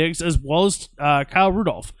Stephon Diggs, as well as Kyle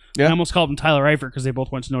Rudolph. Yeah. I almost called him Tyler Eifert because they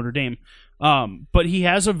both went to Notre Dame. But he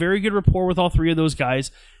has a very good rapport with all 3 of those guys.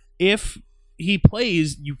 If he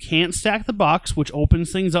plays, you can't stack the box, which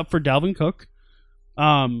opens things up for Dalvin Cook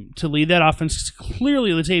to lead that offense.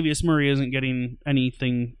 Clearly, Latavius Murray isn't getting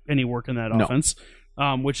any work in that offense,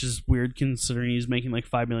 which is weird considering he's making like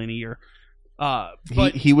 $5 million a year.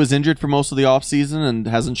 But he was injured for most of the offseason and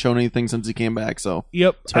hasn't shown anything since he came back. So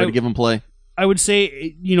it's hard to give him play. I would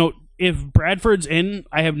say, if Bradford's in,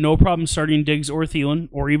 I have no problem starting Diggs or Thielen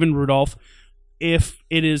or even Rudolph. If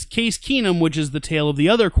it is Case Keenum, which is the tail of the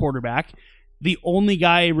other quarterback, the only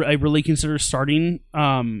guy I really consider starting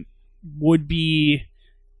would be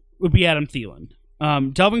Adam Thielen.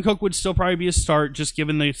 Dalvin Cook would still probably be a start, just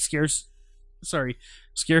given the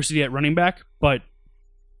scarcity at running back. But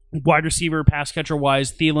wide receiver, pass catcher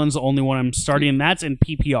wise, Thielen's the only one I'm starting, and that's in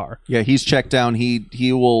PPR. Yeah, he's checked down.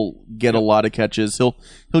 He will get a lot of catches. He'll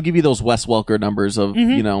give you those Wes Welker numbers of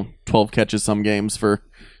 12 catches some games for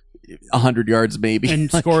 100 yards maybe, and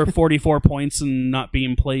score 44 points and not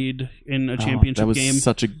being played in a championship game. That was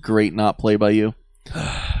such a great not play by you.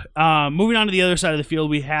 Moving on to the other side of the field,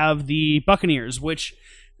 we have the Buccaneers, which,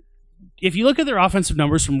 if you look at their offensive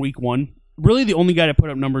numbers from week 1, really the only guy to put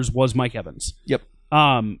up numbers was Mike Evans. Yep.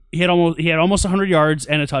 He had almost 100 yards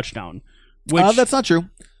and a touchdown. Which that's not true.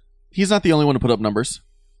 He's not the only one to put up numbers.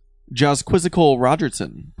 Josh Quizzical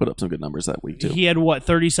Rogerson put up some good numbers that week too. He had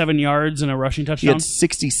 37 yards and a rushing touchdown. He had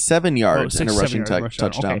 67 yards and a rushing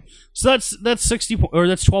touchdown. Okay. So that's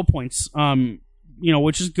 12 points.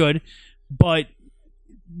 Which is good. But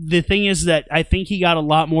the thing is that I think he got a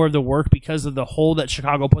lot more of the work because of the hole that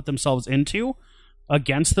Chicago put themselves into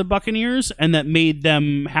against the Buccaneers, and that made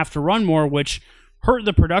them have to run more, which hurt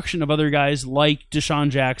the production of other guys like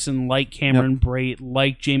Deshaun Jackson, like Cameron Brate,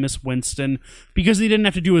 like Jameis Winston, because they didn't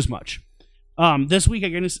have to do as much. This week,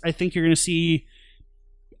 I think you're going to see,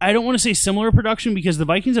 I don't want to say similar production, because the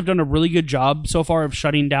Vikings have done a really good job so far of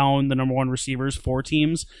shutting down the number one receivers for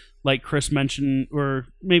teams, like Chris mentioned, or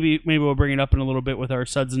maybe we'll bring it up in a little bit with our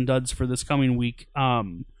suds and duds for this coming week.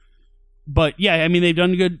 But yeah, I mean, they've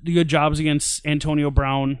done good jobs against Antonio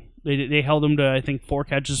Brown. They held him to, I think, 4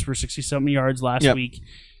 catches for 60-something yards last week.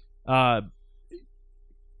 I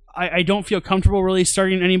don't feel comfortable really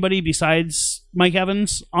starting anybody besides Mike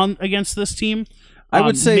Evans against this team. I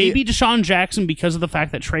would say maybe Deshaun Jackson, because of the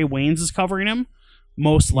fact that Trey Waynes is covering him,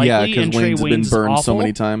 most likely. Yeah, because Waynes has been burned so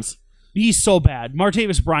many times. He's so bad.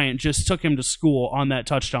 Martavis Bryant just took him to school on that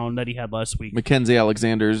touchdown that he had last week. Mackenzie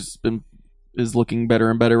Alexander's is looking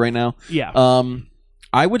better and better right now. Yeah.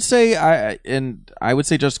 I would say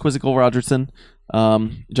just Quizzical Rogerson,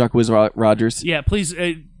 Jacquizz Rogers. Yeah, please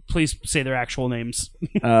say their actual names.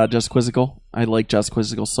 Just Quizzical. I like Just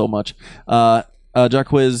Quizzical so much.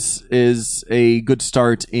 Jacquizz is a good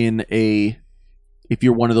start if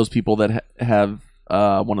you're one of those people that have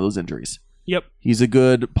one of those injuries. Yep. He's a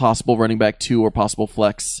good possible running back 2 or possible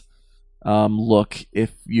flex look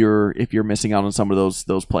if you're missing out on some of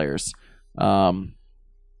those players.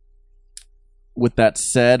 With that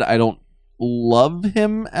said, I don't love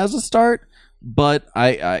him as a start, but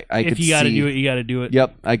I could see. If you got to do it, you got to do it.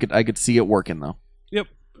 Yep, I could see it working though. Yep.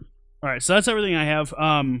 All right, so that's everything I have.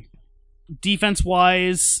 Defense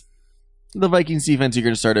wise, the Vikings defense you're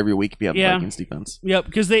going to start every week if you have the Vikings defense. Yep,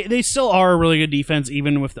 because they still are a really good defense,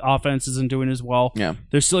 even if the offense isn't doing as well. Yeah,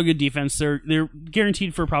 they're still a good defense. They're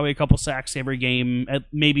guaranteed for probably a couple sacks every game,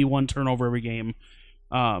 maybe 1 turnover every game.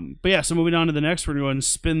 But yeah, so moving on to the next, we're going to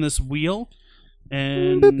spin this wheel.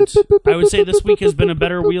 And I would say this week has been a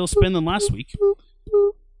better wheel spin than last week.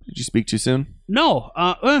 Did you speak too soon? No,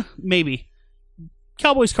 maybe.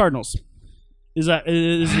 Cowboys Cardinals is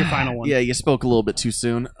your final one. Yeah, you spoke a little bit too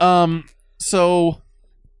soon. So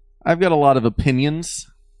I've got a lot of opinions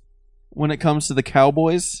when it comes to the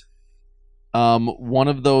Cowboys. One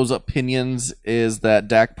of those opinions is that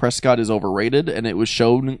Dak Prescott is overrated, and it was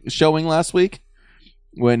showing last week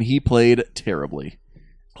when he played terribly.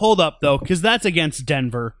 Hold up, though, because that's against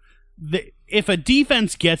Denver. If a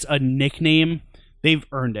defense gets a nickname, they've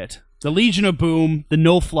earned it. The Legion of Boom, the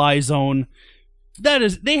no-fly zone.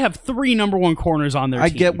 They have 3 number 1 corners on their team. I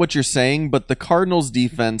get what you're saying, but the Cardinals'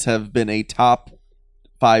 defense have been a top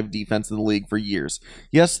 5 defense in the league for years.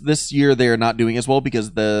 Yes, this year they are not doing as well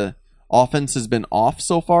because the offense has been off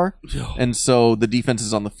so far, and so the defense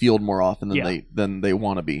is on the field more often than they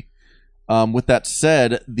want to be. With that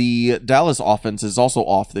said, the Dallas offense is also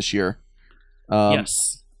off this year.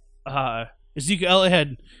 Yes. Ezekiel Elliott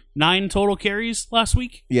had 9 total carries last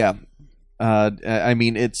week. Yeah. I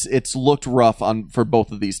mean, it's looked rough for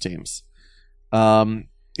both of these teams.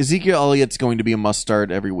 Ezekiel Elliott's going to be a must start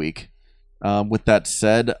every week. With that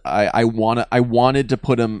said, I wanted to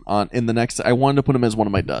put him on in the next. I wanted to put him as one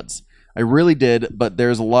of my duds. I really did, but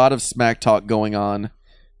there's a lot of smack talk going on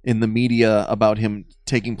in the media about him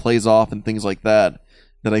taking plays off and things like that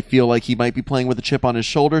I feel like he might be playing with a chip on his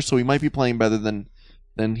shoulder, so he might be playing better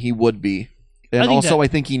than he would be. And I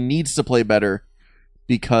think he needs to play better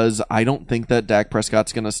because I don't think that Dak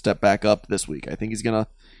Prescott's going to step back up this week. I think he's going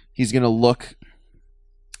to look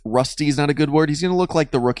rusty is not a good word. He's going to look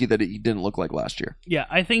like the rookie that he didn't look like last year. Yeah,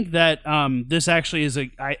 I think that this actually is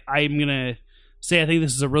I'm going to say I think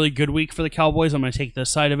this is a really good week for the Cowboys. I'm going to take this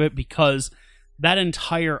side of it because that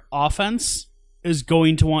entire offense is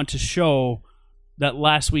going to want to show that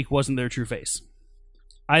last week wasn't their true face.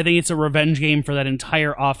 I think it's a revenge game for that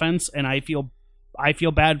entire offense, and I feel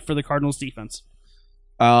bad for the Cardinals defense.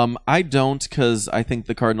 I don't, because I think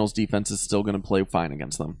the Cardinals defense is still going to play fine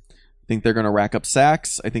against them. I think they're going to rack up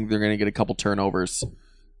sacks. I think they're going to get a couple turnovers.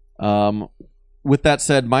 With that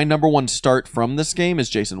said, my number 1 start from this game is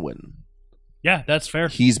Jason Witten. Yeah, that's fair.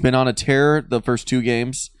 He's been on a tear the first 2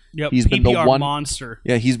 games. Yep, he's PPR been the one monster.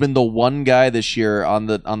 Yeah, he's been the one guy this year on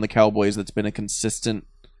the Cowboys that's been a consistent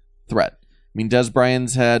threat. I mean, Des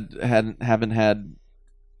Bryant's haven't had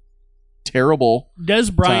terrible.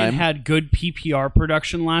 Des Bryant time. had good PPR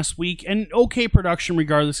production last week, and okay production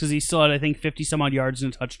regardless, because he still had, I think, 50 some odd yards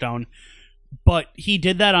and a touchdown. But he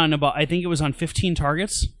did that on about, I think it was on 15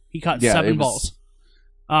 targets. He caught 7 balls.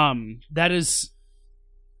 That is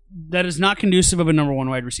not conducive of a number one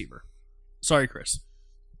wide receiver. Sorry, Chris.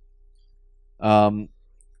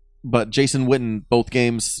 But Jason Witten, both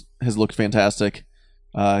games, has looked fantastic.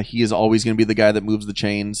 He is always going to be the guy that moves the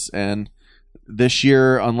chains, and this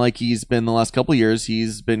year, unlike he's been the last couple of years,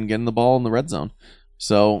 he's been getting the ball in the red zone.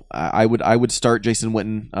 So I would start Jason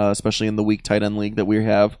Witten, especially in the weak tight end league that we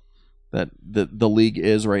have, that the league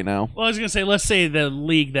is right now. Well, I was going to say, let's say the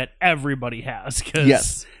league that everybody has, because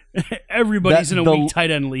yes. everybody's in a weak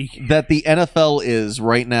tight end league. That the NFL is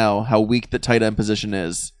right now, how weak the tight end position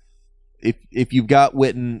is. If you've got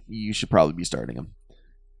Witten, you should probably be starting him.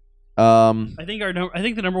 I think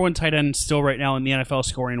the number one tight end still right now in the NFL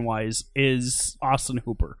scoring wise is Austin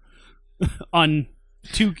Hooper on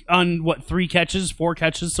 3 catches, 4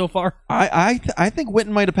 catches so far. I think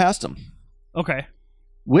Witten might have passed him. Okay.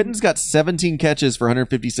 Witten's got 17 catches for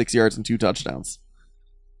 156 yards and 2 touchdowns.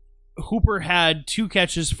 Hooper had 2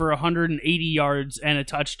 catches for 180 yards and a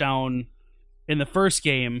touchdown in the first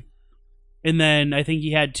game, and then I think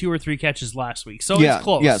he had 2 or 3 catches last week. So it's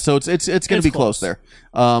close. Yeah, so it's going to be close there.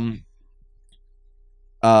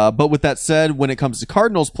 But with that said, when it comes to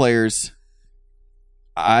Cardinals players,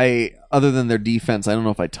 other than their defense, I don't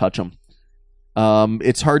know if I touch them.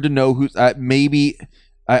 It's hard to know who's maybe.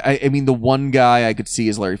 I mean, the one guy I could see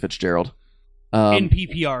is Larry Fitzgerald. In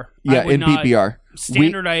PPR. Yeah, in PPR.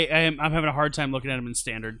 Standard, I'm having a hard time looking at him in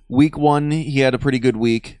standard. Week 1, he had a pretty good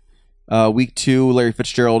week. Week 2, Larry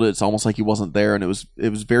Fitzgerald, it's almost like he wasn't there, and it was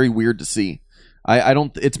very weird to see.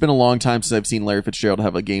 It's been a long time since I've seen Larry Fitzgerald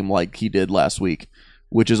have a game like he did last week,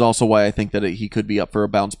 which is also why I think that he could be up for a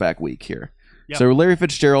bounce back week here. Yep. So Larry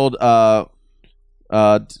Fitzgerald, number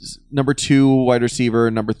 2 wide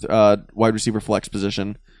receiver, wide receiver flex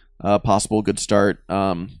position, possible good start.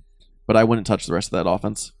 But I wouldn't touch the rest of that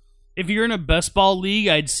offense. If you're in a best ball league,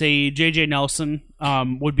 I'd say J.J. Nelson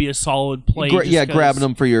would be a solid play. Grabbing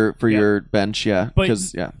him for your bench.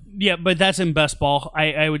 But that's in best ball.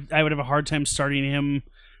 I would have a hard time starting him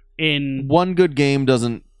in one good game.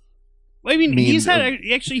 Doesn't. I mean, he had a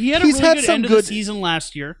really good end of the season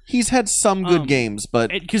last year. He's had some good games,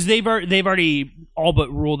 but because they've already all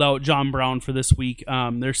but ruled out John Brown for this week.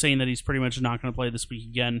 They're saying that he's pretty much not going to play this week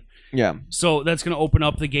again. Yeah. So that's going to open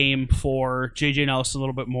up the game for J.J. Nelson a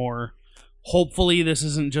little bit more. Hopefully, this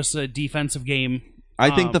isn't just a defensive game.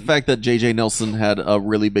 I think the fact that J.J. Nelson had a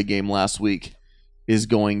really big game last week is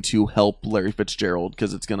going to help Larry Fitzgerald,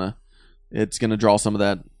 because it's gonna draw some of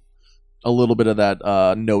that. A little bit of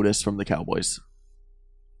that notice from the Cowboys.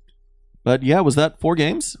 But yeah, was that 4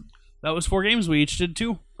 games? That was 4 games. We each did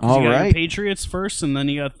 2. All you got right. your Patriots first, and then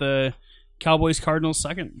you got the Cowboys Cardinals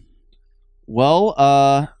second. Well,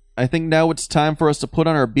 I think now it's time for us to put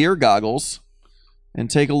on our beer goggles and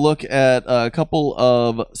take a look at a couple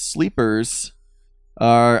of sleepers.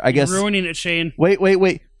 I guess You're ruining it, Shane.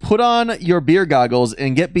 Wait. Put on your beer goggles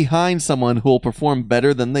and get behind someone who will perform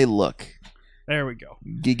better than they look. There we go.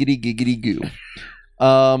 Giggity goo.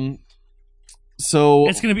 So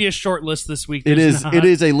it's going to be a short list this week. It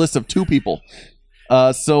is a list of 2 people.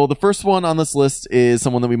 So the first one on this list is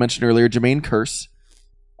someone that we mentioned earlier, Jermaine Kearse.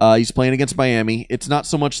 He's playing against Miami. It's not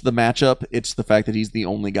so much the matchup, it's the fact that he's the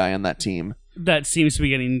only guy on that team that seems to be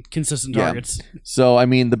getting consistent targets. Yeah. So, I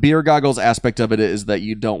mean, the beer goggles aspect of it is that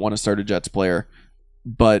you don't want to start a Jets player,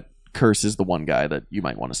 but Kearse is the one guy that you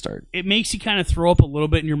might want to start. It makes you kind of throw up a little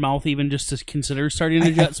bit in your mouth even just to consider starting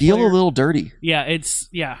a Jets player. I feel player. a little dirty. Yeah,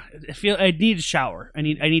 I need a shower. I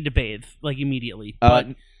need to bathe like immediately. But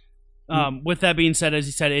with that being said, as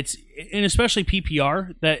you said, it's, and especially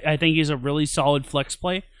PPR, that I think is a really solid flex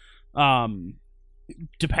play.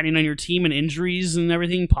 Depending on your team and injuries and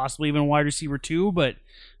everything, possibly even a wide receiver too. But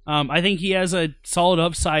I think he has a solid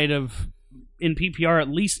upside of, in PPR, at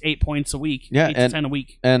least 8 points a week. Yeah, 8 to 10 a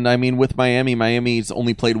week. And I mean, with Miami's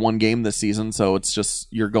only played 1 game this season, so it's just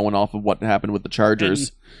you're going off of what happened with the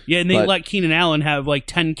Chargers. And they let Keenan Allen have like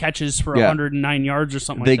 10 catches for 109 yards or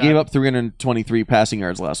something like that. They gave up 323 passing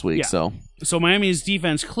yards last week. So Miami's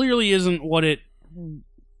defense clearly isn't what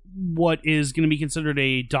is going to be considered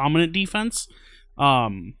a dominant defense,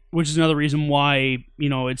 which is another reason why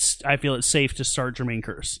I feel it's safe to start Jermaine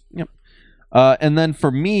Kearse. Yep. And then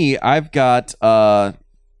for me, I've got that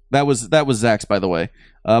was Zach's, by the way.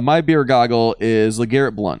 My beer goggle is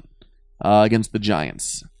LeGarrette Blount against the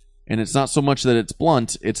Giants, And it's not so much that it's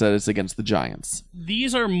Blunt, it's that it's against the Giants.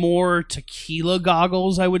 These are more tequila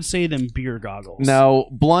goggles, I would say, than beer goggles. Now,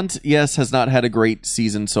 Blunt, yes, has not had a great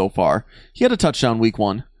season so far. He had a touchdown week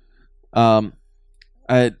 1. The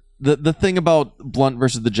thing about Blunt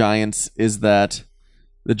versus the Giants is that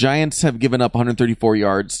the Giants have given up 134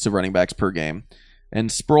 yards to running backs per game. And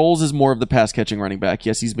Sproles is more of the pass-catching running back.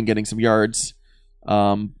 Yes, he's been getting some yards.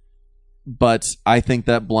 But I think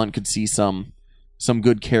that Blunt could see some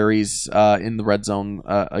good carries in the red zone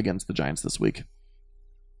against the Giants this week.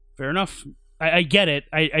 Fair enough. I get it.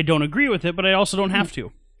 I don't agree with it, but I also don't have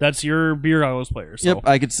to. That's your beer goggles player. So.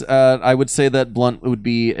 Yep, I would say that Blunt would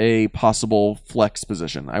be a possible flex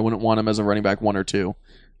position. I wouldn't want him as a running back 1 or 2.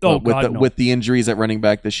 Oh, with the injuries at running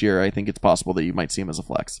back this year, I think it's possible that you might see him as a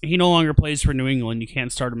flex. He no longer plays for New England. You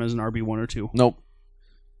can't start him as an RB 1 or 2. Nope.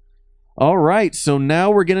 All right, so now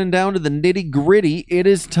we're getting down to the nitty-gritty. It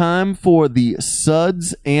is time for the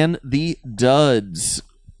suds and the duds.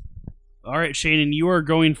 All right, Shane, you are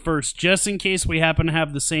going first, just in case we happen to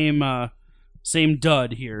have the same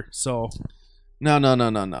dud here. So No.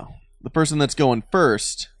 The person that's going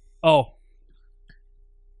first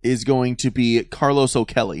is going to be Carlos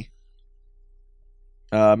O'Kelly.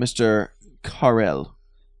 Mr. Carell.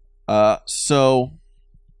 So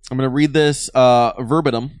I'm going to read this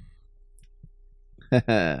verbatim.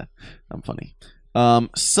 I'm funny.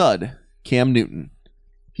 Sud, Cam Newton.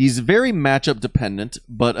 He's very matchup dependent,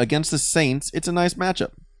 but against the Saints, it's a nice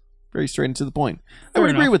matchup. Very straight and to the point. I would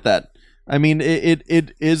agree with that. I mean,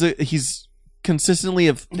 it is he's consistently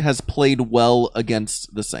has played well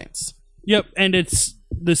against the Saints. Yep, and it's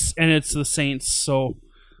the Saints, so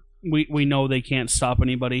we know they can't stop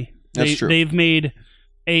anybody. That's true. They've made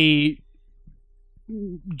a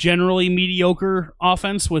generally mediocre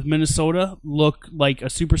offense with Minnesota look like a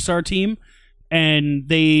superstar team, and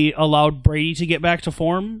they allowed Brady to get back to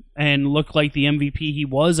form and look like the MVP he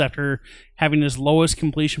was after having his lowest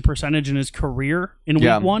completion percentage in his career in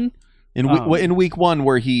week 1. In week 1,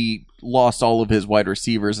 where he lost all of his wide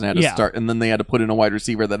receivers and had to start, and then they had to put in a wide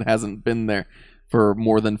receiver that hasn't been there for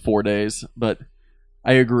more than 4 days. But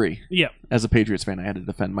I agree. Yeah. As a Patriots fan, I had to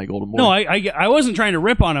defend my golden boy. No, I wasn't trying to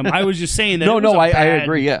rip on him. I was just saying that. I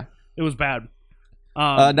agree. Yeah, it was bad.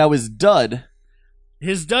 Now his dud.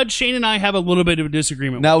 Shane and I have a little bit of a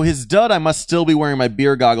disagreement. Now his dud, I must still be wearing my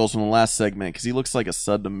beer goggles from the last segment because he looks like a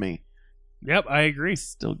sud to me. Yep, I agree.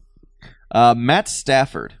 Still, Matt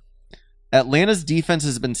Stafford. Atlanta's defense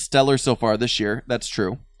has been stellar so far this year. That's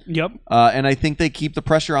true. Yep. And I think they keep the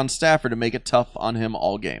pressure on Stafford to make it tough on him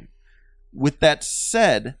all game. With that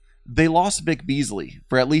said, they lost Vic Beasley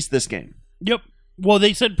for at least this game. Yep. Well,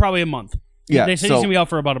 they said probably a month. Yeah. They said he's going to be out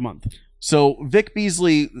for about a month. So Vic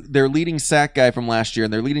Beasley, their leading sack guy from last year,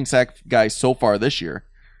 and their leading sack guy so far this year.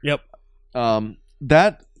 Yep.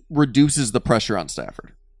 That reduces the pressure on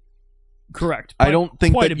Stafford. Correct. I don't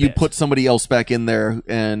think that you put somebody else back in there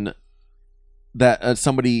and that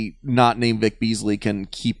somebody not named Vic Beasley can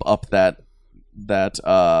keep up that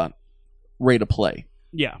rate of play.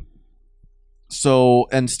 Yeah. So,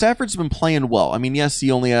 and Stafford's been playing well. I mean, yes, he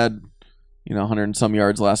only had 100 and some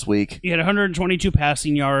yards last week. He had 122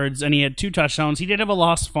 passing yards, and he had 2 touchdowns. He did have a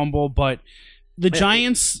lost fumble, but the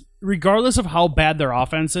Giants, regardless of how bad their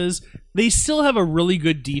offense is, they still have a really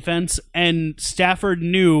good defense, and Stafford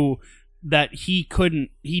knew that he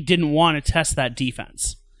didn't want to test that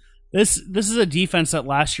defense. This is a defense that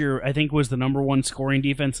last year I think was the number 1 scoring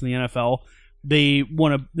defense in the NFL. They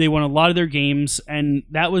won a lot of their games, and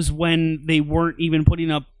that was when they weren't even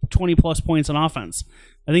putting up 20 plus points on offense.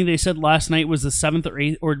 I think they said last night was the 7th or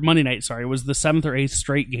 8th, or Monday night, sorry, was the 7th or 8th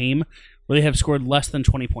straight game where they have scored less than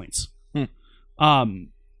 20 points. But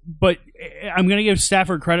I'm going to give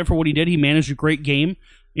Stafford credit for what he did. He managed a great game.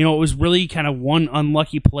 It was really kind of one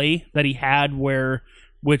unlucky play that he had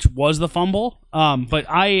which was the fumble. But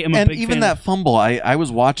I am a big fan. That fumble, I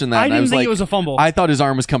was watching that. I and didn't was think it was a fumble. I thought his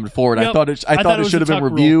arm was coming forward. Yep. I thought it should have been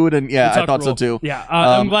reviewed, and I thought so too. Yeah,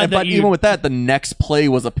 I'm glad that even with that, the next play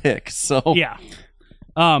was a pick. So yeah.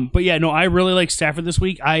 But yeah, no, I really like Stafford this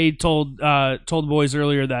week. I told the boys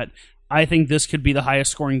earlier that I think this could be the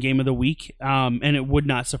highest scoring game of the week, and it would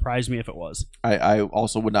not surprise me if it was. I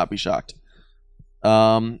also would not be shocked.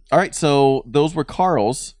 All right, so those were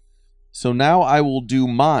Carl's. So now I will do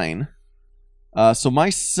mine. So my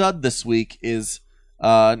sud this week is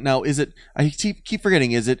now is it? I keep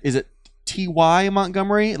forgetting. Is it T.Y.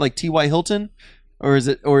 Montgomery like T.Y. Hilton, or is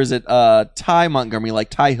it Ty Montgomery like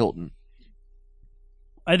Ty Hilton?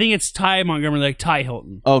 I think it's Ty Montgomery like Ty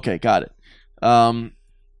Hilton. Okay, got it.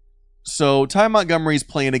 So Ty Montgomery's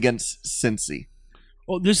playing against Cincy.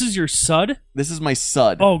 Oh, this is your sud? This is my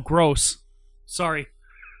sud. Oh, gross. Sorry.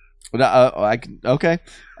 Okay.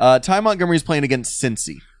 Ty Montgomery's playing against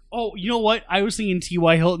Cincy. Oh, you know what? I was thinking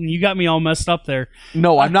T.Y. Hilton. You got me all messed up there.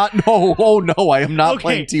 No, I'm not. No, no, I am not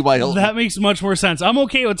playing T.Y. Hilton. That makes much more sense. I'm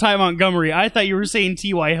okay with Ty Montgomery. I thought you were saying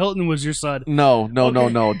T.Y. Hilton was your stud. No,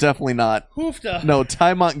 definitely not. Hoofda. No,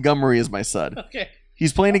 Ty Montgomery is my stud. Okay.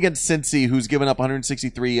 He's playing against Cincy, who's given up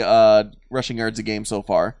 163 rushing yards a game so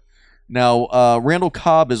far. Now, Randall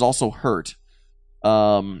Cobb is also hurt.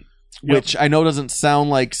 Which I know doesn't sound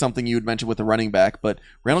like something you would mention with a running back, but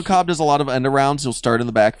Randall Cobb does a lot of end arounds. He'll start in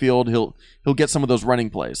the backfield. He'll get some of those running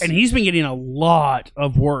plays. And he's been getting a lot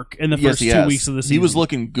of work in the first 2 weeks of the season. He was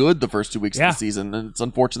looking good the first 2 weeks of the season, and it's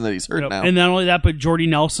unfortunate that he's hurt now. And not only that, but Jordy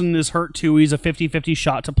Nelson is hurt too. He's a 50-50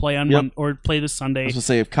 shot to play on or play this Sunday. I was going to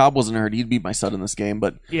say, if Cobb wasn't hurt, he'd be my stud in this game.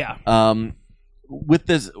 But with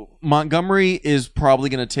this, Montgomery is probably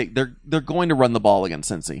going to take. They're going to run the ball against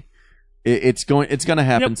Cincy. It's going to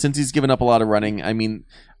happen since he's given up a lot of running. I mean,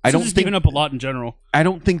 I don't think given up a lot in general. I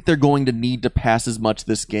don't think they're going to need to pass as much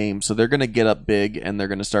this game, so they're going to get up big and they're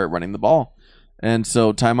going to start running the ball. And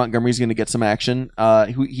so Ty Montgomery's going to get some action.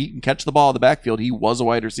 He can catch the ball in the backfield. He was a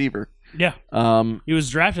wide receiver. Yeah. He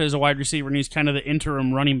was drafted as a wide receiver, and he's kind of the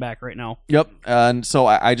interim running back right now. Yep. And so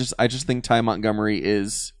I just think Ty Montgomery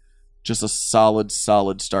is just a solid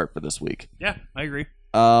start for this week. Yeah, I agree.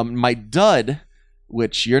 My dud,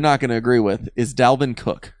 which you're not going to agree with, is Dalvin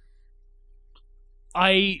Cook.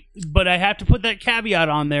 But I have to put that caveat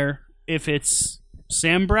on there. If it's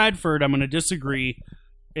Sam Bradford, I'm going to disagree.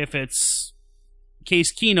 If it's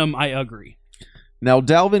Case Keenum, I agree. Now,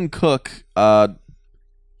 Dalvin Cook,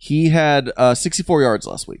 he had 64 yards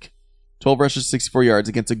last week. 12 rushes, 64 yards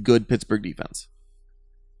against a good Pittsburgh defense.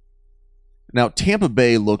 Now, Tampa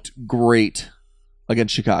Bay looked great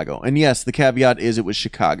against Chicago. And yes, the caveat is it was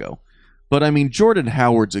Chicago. But, I mean, Jordan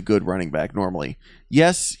Howard's a good running back normally.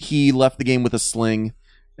 Yes, he left the game with a sling,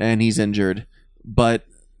 and he's injured. But,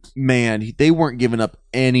 man, they weren't giving up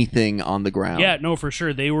anything on the ground. Yeah, no, for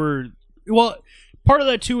sure. They were... Well, part of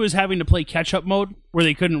that, too, is having to play catch-up mode, where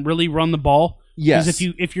they couldn't really run the ball. Yes.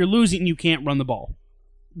 Because if you're losing, you can't run the ball.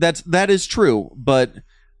 That is true, but...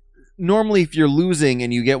 Normally, if you're losing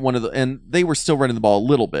and you get one of the... And they were still running the ball a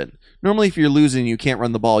little bit. Normally, if you're losing and you can't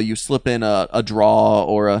run the ball, you slip in a draw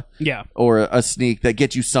or a sneak that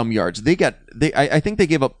gets you some yards. I think they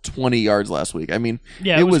gave up 20 yards last week. I mean,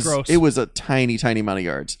 it was gross. It was a tiny amount of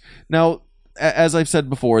yards. Now, as I've said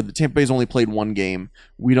before, the Tampa Bay's only played one game.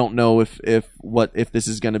 We don't know if this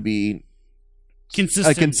is going to be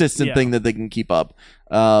a consistent thing that they can keep up.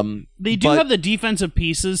 They do have the defensive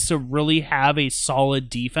pieces to really have a solid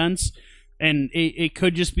defense, and it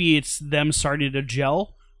could just be it's them starting to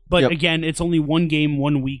gel. But again, it's only one game,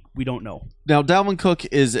 1 week. We don't know. Now, Dalvin Cook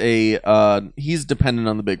is he's dependent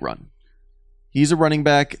on the big run. He's a running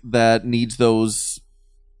back that needs those.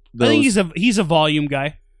 I think he's a volume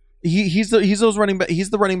guy. He's the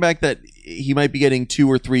running back that he might be getting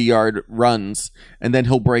 2 or 3 yard runs, and then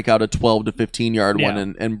he'll break out a 12 to 15 yard one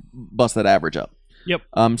and bust that average up. Yep.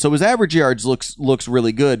 So his average yards looks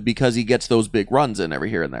really good because he gets those big runs in every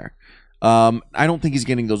here and there. I don't think he's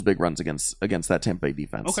getting those big runs against that Tampa Bay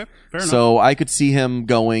defense. Okay, fair enough. So I could see him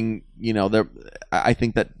going. I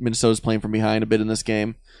think that Minnesota's playing from behind a bit in this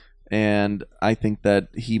game, and I think that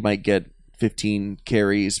he might get 15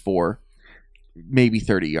 carries for maybe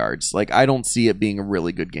 30 yards. Like, I don't see it being a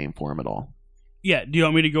really good game for him at all. Yeah. Do you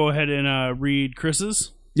want me to go ahead and read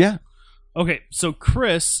Chris's? Yeah. Okay, so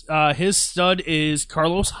Chris, his stud is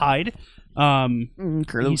Carlos Hyde.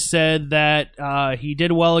 He said that he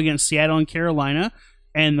did well against Seattle and Carolina,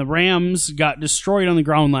 and the Rams got destroyed on the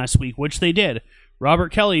ground last week, which they did.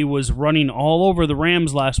 Robert Kelly was running all over the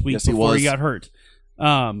Rams last week before he got hurt.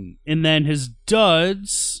 And then his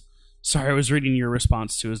duds... Sorry, I was reading your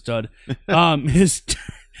response to his dud.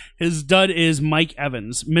 His dud is Mike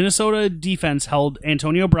Evans. Minnesota defense held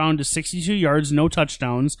Antonio Brown to 62 yards, no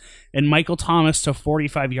touchdowns, and Michael Thomas to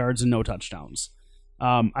 45 yards and no touchdowns.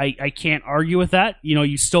 I can't argue with that.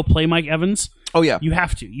 You still play Mike Evans. Oh yeah, you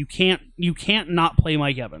have to. You can't not play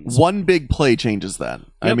Mike Evans. One big play changes that. Yep.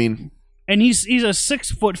 I mean, and he's a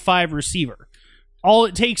 6'5" receiver. All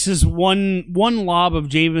it takes is one lob of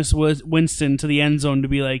Jameis Winston to the end zone to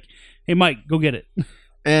be like, "Hey, Mike, go get it."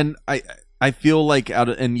 And I feel like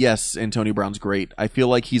and yes, Antonio Brown's great. I feel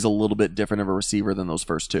like he's a little bit different of a receiver than those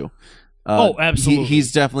first two. Absolutely.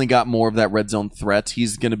 He's definitely got more of that red zone threat.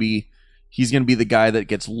 He's gonna be the guy that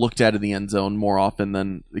gets looked at in the end zone more often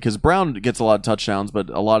than, because Brown gets a lot of touchdowns, but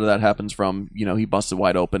a lot of that happens from he busts it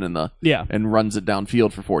wide open and runs it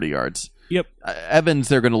downfield for 40 yards. Yep. Evans,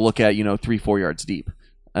 they're going to look at 3-4 yards deep.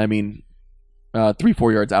 I mean,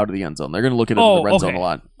 3-4 yards out of the end zone. They're going to look at it in the red zone a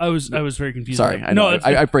lot. I was very confused. Sorry, I know.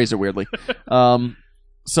 I phrased it weirdly.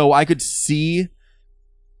 So I could see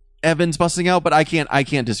Evans busting out, but I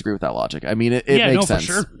can't disagree with that logic. I mean, it makes sense.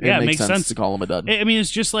 For sure. It makes sense to call him a dud. I mean,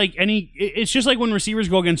 it's just like when receivers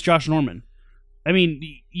go against Josh Norman. I mean,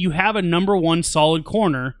 you have a number one solid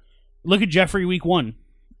corner. Look at Jeffrey week 1.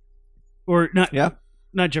 Or not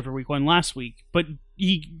Jeffrey week 1 last week, but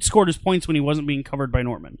he scored his points when he wasn't being covered by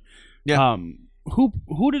Norman. Yeah.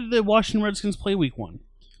 Who did the Washington Redskins play week 1?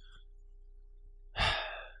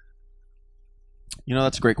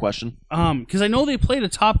 That's a great question. Because I know they played a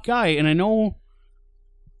top guy, and I know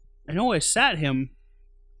I sat him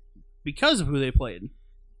because of who they played.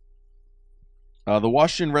 The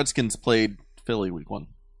Washington Redskins played Philly week 1.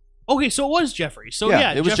 Okay, so it was Jeffrey. So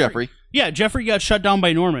yeah, it was Jeffrey. Yeah, Jeffrey got shut down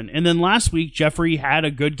by Norman, and then last week Jeffrey had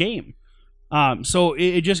a good game. So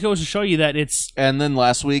it just goes to show you that it's. And then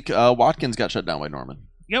last week Watkins got shut down by Norman.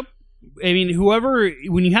 Yep. I mean,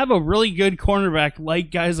 when you have a really good cornerback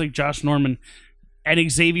like guys like Josh Norman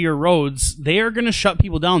and Xavier Rhodes, they are going to shut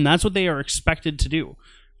people down. That's what they are expected to do.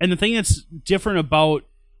 And the thing that's different about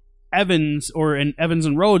Evans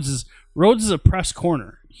and Rhodes is a press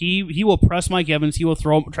corner. He will press Mike Evans. He will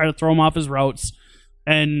try to throw him off his routes,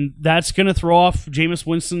 and that's going to throw off Jameis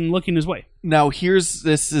Winston looking his way. Now,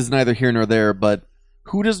 this is neither here nor there, but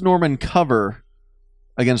who does Norman cover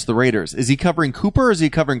against the Raiders? Is he covering Cooper or is he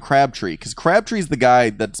covering Crabtree? Because Crabtree's the guy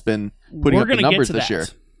that's been putting up the numbers this year.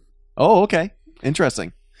 Oh, okay.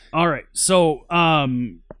 Interesting. All right. So,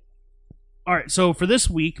 for this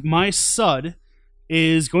week, my sud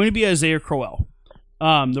is going to be Isaiah Crowell.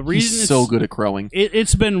 The reason he's so good at crowing.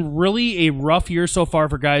 It's been really a rough year so far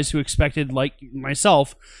for guys who expected, like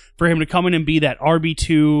myself, for him to come in and be that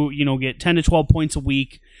RB2, get 10 to 12 points a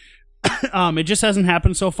week. It just hasn't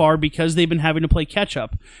happened so far because they've been having to play catch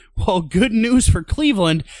up. Well, good news for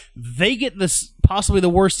Cleveland. They get this possibly the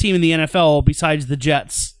worst team in the NFL besides the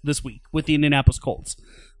Jets this week with the Indianapolis Colts.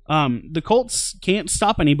 The Colts can't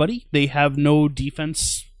stop anybody. They have no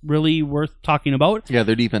defense really worth talking about. Yeah,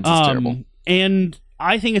 their defense is terrible. And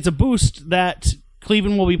I think it's a boost that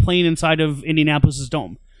Cleveland will be playing inside of Indianapolis'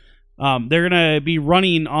 dome. They're going to be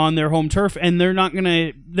running on their home turf, and they're not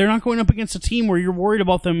going up against a team where you're worried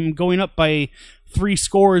about them going up by 3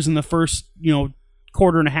 scores in the first,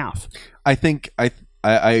 quarter and a half. I think I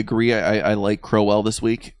agree. I like Crowell this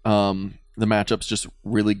week. The matchup's just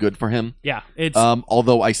really good for him. Yeah, it's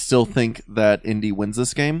although I still think that Indy wins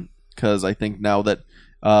this game because I think now that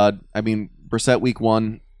Brissett week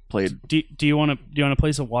 1 played. Do you want to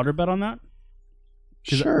place a water bet on that?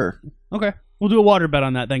 Sure. Okay. We'll do a water bet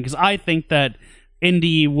on that then, because I think that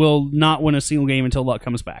Indy will not win a single game until Luck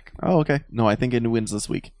comes back. Oh, okay. No, I think Indy wins this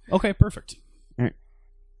week. Okay, perfect. All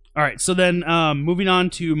right. So then, moving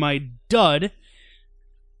on to my dud,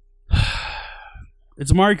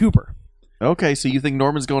 it's Amari Cooper. Okay, so you think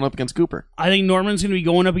Norman's going up against Cooper? I think Norman's going to be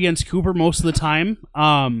going up against Cooper most of the time.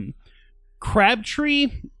 Crabtree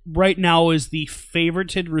right now is the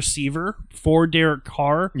favorited receiver for Derek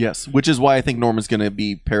Carr. Yes, which is why I think Norman's going to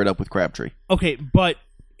be paired up with Crabtree. Okay, but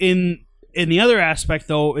in the other aspect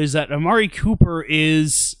though is that Amari Cooper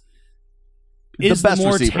is the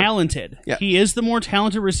more receiver. Talented. Yeah. He is the more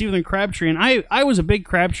talented receiver than Crabtree, and I was a big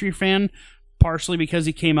Crabtree fan, partially because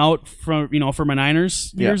he came out from for my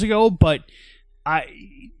Niners years ago, but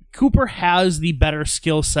Cooper has the better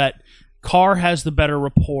skill set. Carr has the better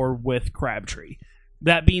rapport with Crabtree.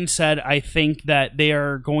 That being said, I think that they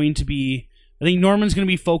are going to be... I think Norman's going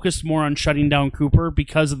to be focused more on shutting down Cooper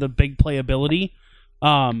because of the big playability.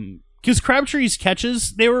 Because Crabtree's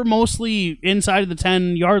catches, they were mostly inside of the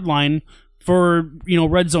 10-yard line for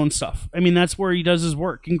red zone stuff. I mean, that's where he does his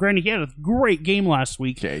work. And granted, he had a great game last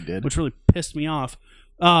week, yeah, he did. Which really pissed me off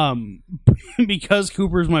because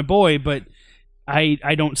Cooper's my boy, but I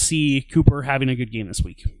don't see Cooper having a good game this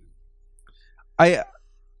week. I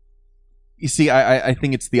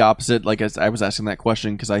think it's the opposite. Like as I was asking that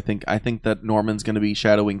question because I think that Norman's going to be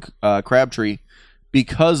shadowing Crabtree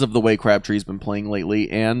because of the way Crabtree's been playing lately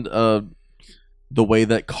and the way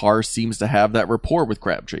that Carr seems to have that rapport with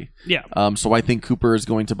Crabtree. Yeah. So I think Cooper is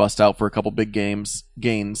going to bust out for a couple big gains.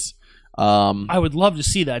 I would love to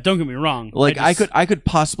see that. Don't get me wrong. Like I could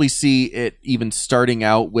possibly see it even starting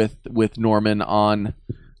out with Norman on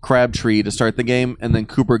Crabtree to start the game, and then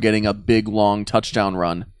Cooper getting a big long touchdown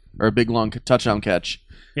run or a big long touchdown catch.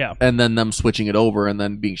 Yeah. And then them switching it over and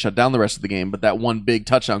then being shut down the rest of the game. But that one big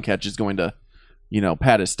touchdown catch is going to,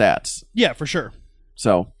 pad his stats. Yeah, for sure.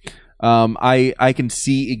 So, I can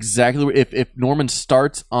see exactly if Norman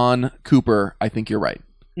starts on Cooper, I think you're right.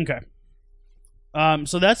 Okay.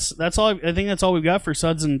 So that's all. I think that's all we've got for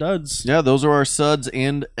suds and duds. Yeah, those are our suds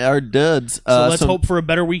and our duds. So let's hope for a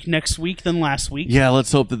better week next week than last week. Yeah,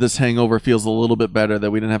 let's hope that this hangover feels a little bit better,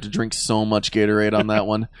 that we didn't have to drink so much Gatorade on that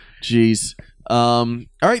one. Jeez. All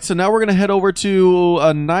right, so now we're gonna head over to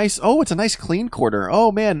a nice. Oh, it's a nice clean corner.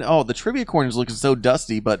 Oh man. Oh, the trivia corner is looking so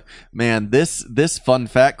dusty, but man, this fun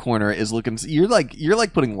fact corner is looking. You're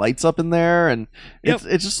like putting lights up in there, and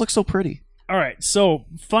it just looks so pretty. All right, so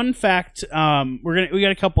fun fact. We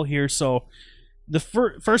got a couple here. So the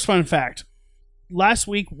first fun fact: last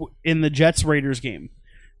week in the Jets Raiders game,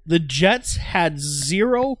 the Jets had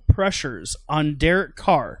 0 pressures on Derek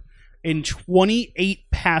Carr in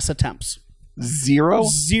 28 pass attempts. Zero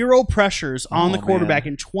pressures on the quarterback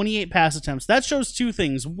in 28 pass attempts. That shows two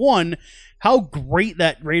things: one, how great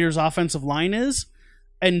that Raiders offensive line is,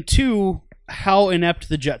 and two, how inept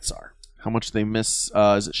the Jets are. How much they miss,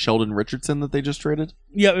 is it Sheldon Richardson that they just traded?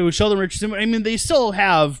 Yeah, it was Sheldon Richardson. I mean, they still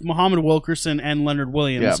have Muhammad Wilkerson and Leonard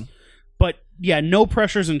Williams. Yeah. But, yeah, no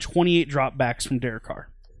pressures and 28 dropbacks from Derek Carr.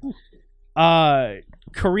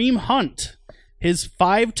 Kareem Hunt, his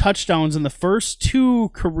 5 touchdowns in the first 2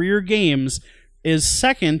 career games is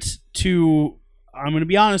second to, I'm going to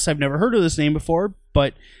be honest, I've never heard of this name before,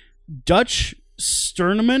 but Dutch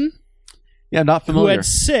Sterneman. Yeah, not familiar. Who had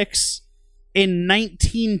 6 in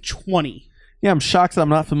 1920. Yeah, I'm shocked that I'm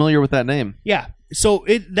not familiar with that name. Yeah, so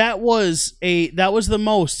that was the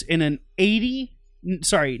most in an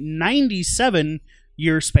 97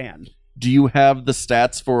 year span. Do you have the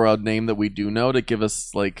stats for a name that we do know to give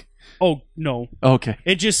us like? Oh no. Okay.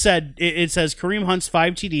 It just said it says Kareem Hunt's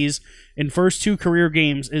 5 TDs in first 2 career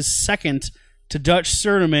games is second to Dutch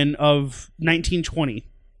Sterneman of 1920.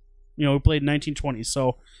 You know, who played in 1920.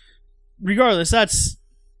 So regardless, that's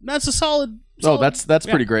a solid. That's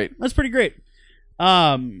pretty great. That's pretty great.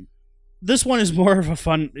 This one is more of a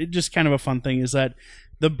fun, just kind of a fun thing, is that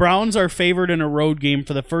the Browns are favored in a road game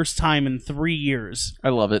for the first time in 3 years. I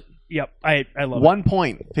love it. Yep, I love it. 1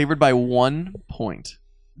 point. Favored by 1 point.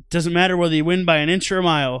 Doesn't matter whether you win by an inch or a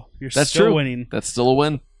mile. That's still true. Winning. That's still a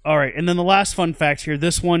win. All right, and then the last fun fact here.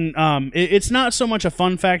 This one, it's not so much a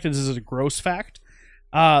fun fact as it is a gross fact.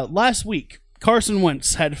 Last week, Carson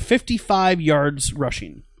Wentz had 55 yards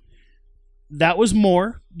rushing. That was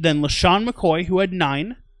more than LaShawn McCoy, who had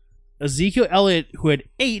 9, Ezekiel Elliott, who had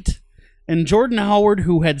 8, and Jordan Howard,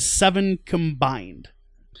 who had 7 combined.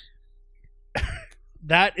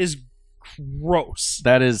 That is gross.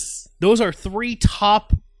 Those are 3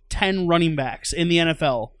 top 10 running backs in the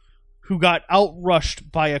NFL who got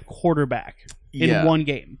outrushed by a quarterback in one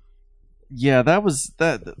game. Yeah, that was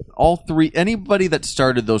that. All 3. Anybody that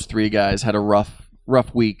started those 3 guys had a rough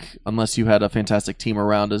week, unless you had a fantastic team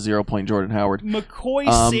around a 0-point Jordan Howard.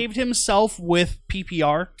 McCoy saved himself with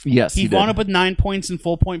PPR. Yes, he wound up with 9 points in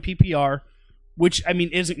full point PPR, which I mean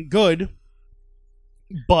isn't good,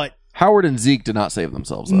 but Howard and Zeke did not save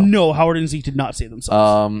themselves, though. No, Howard and Zeke did not save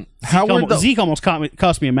themselves. Zeke almost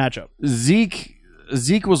cost me a matchup.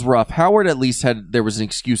 Zeke was rough. Howard at least there was an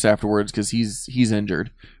excuse afterwards because he's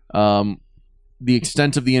injured. The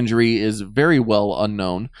extent of the injury is very well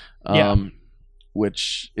unknown.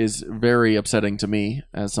 Which is very upsetting to me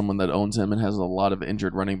as someone that owns him and has a lot of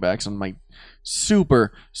injured running backs on my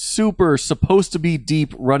super, super supposed to be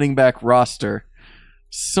deep running back roster.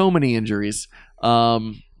 So many injuries.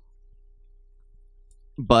 But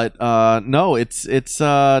no, it's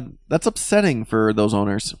that's upsetting for those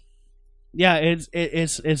owners. Yeah,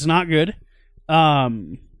 it's not good.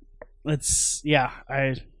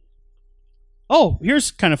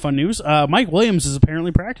 Here's kind of fun news. Mike Williams is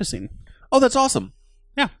apparently practicing. Oh, that's awesome.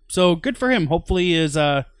 Yeah, so good for him. Hopefully his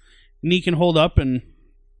knee can hold up, and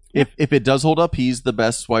if it does hold up, he's the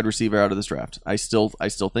best wide receiver out of this draft. I still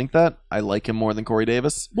think that. I like him more than Corey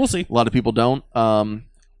Davis. We'll see. A lot of people don't. I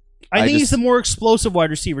think he's the more explosive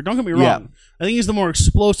wide receiver. Don't get me wrong. Yeah. I think he's the more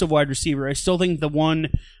explosive wide receiver. I still think the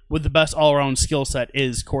one with the best all-around skill set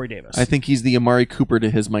is Corey Davis. I think he's the Amari Cooper to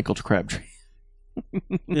his Michael Crabtree.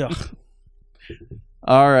 Yeah.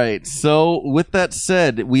 All right, so with that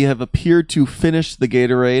said, we have appeared to finish the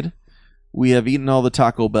Gatorade. We have eaten all the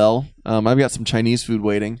Taco Bell. I've got some Chinese food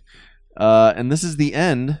waiting. And this is the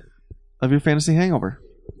end of your fantasy hangover.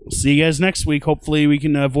 See you guys next week. Hopefully we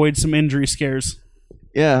can avoid some injury scares.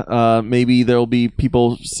 Yeah, maybe there'll be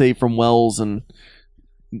people saved from wells and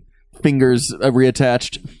fingers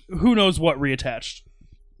reattached. Who knows what reattached.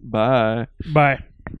 Bye. Bye.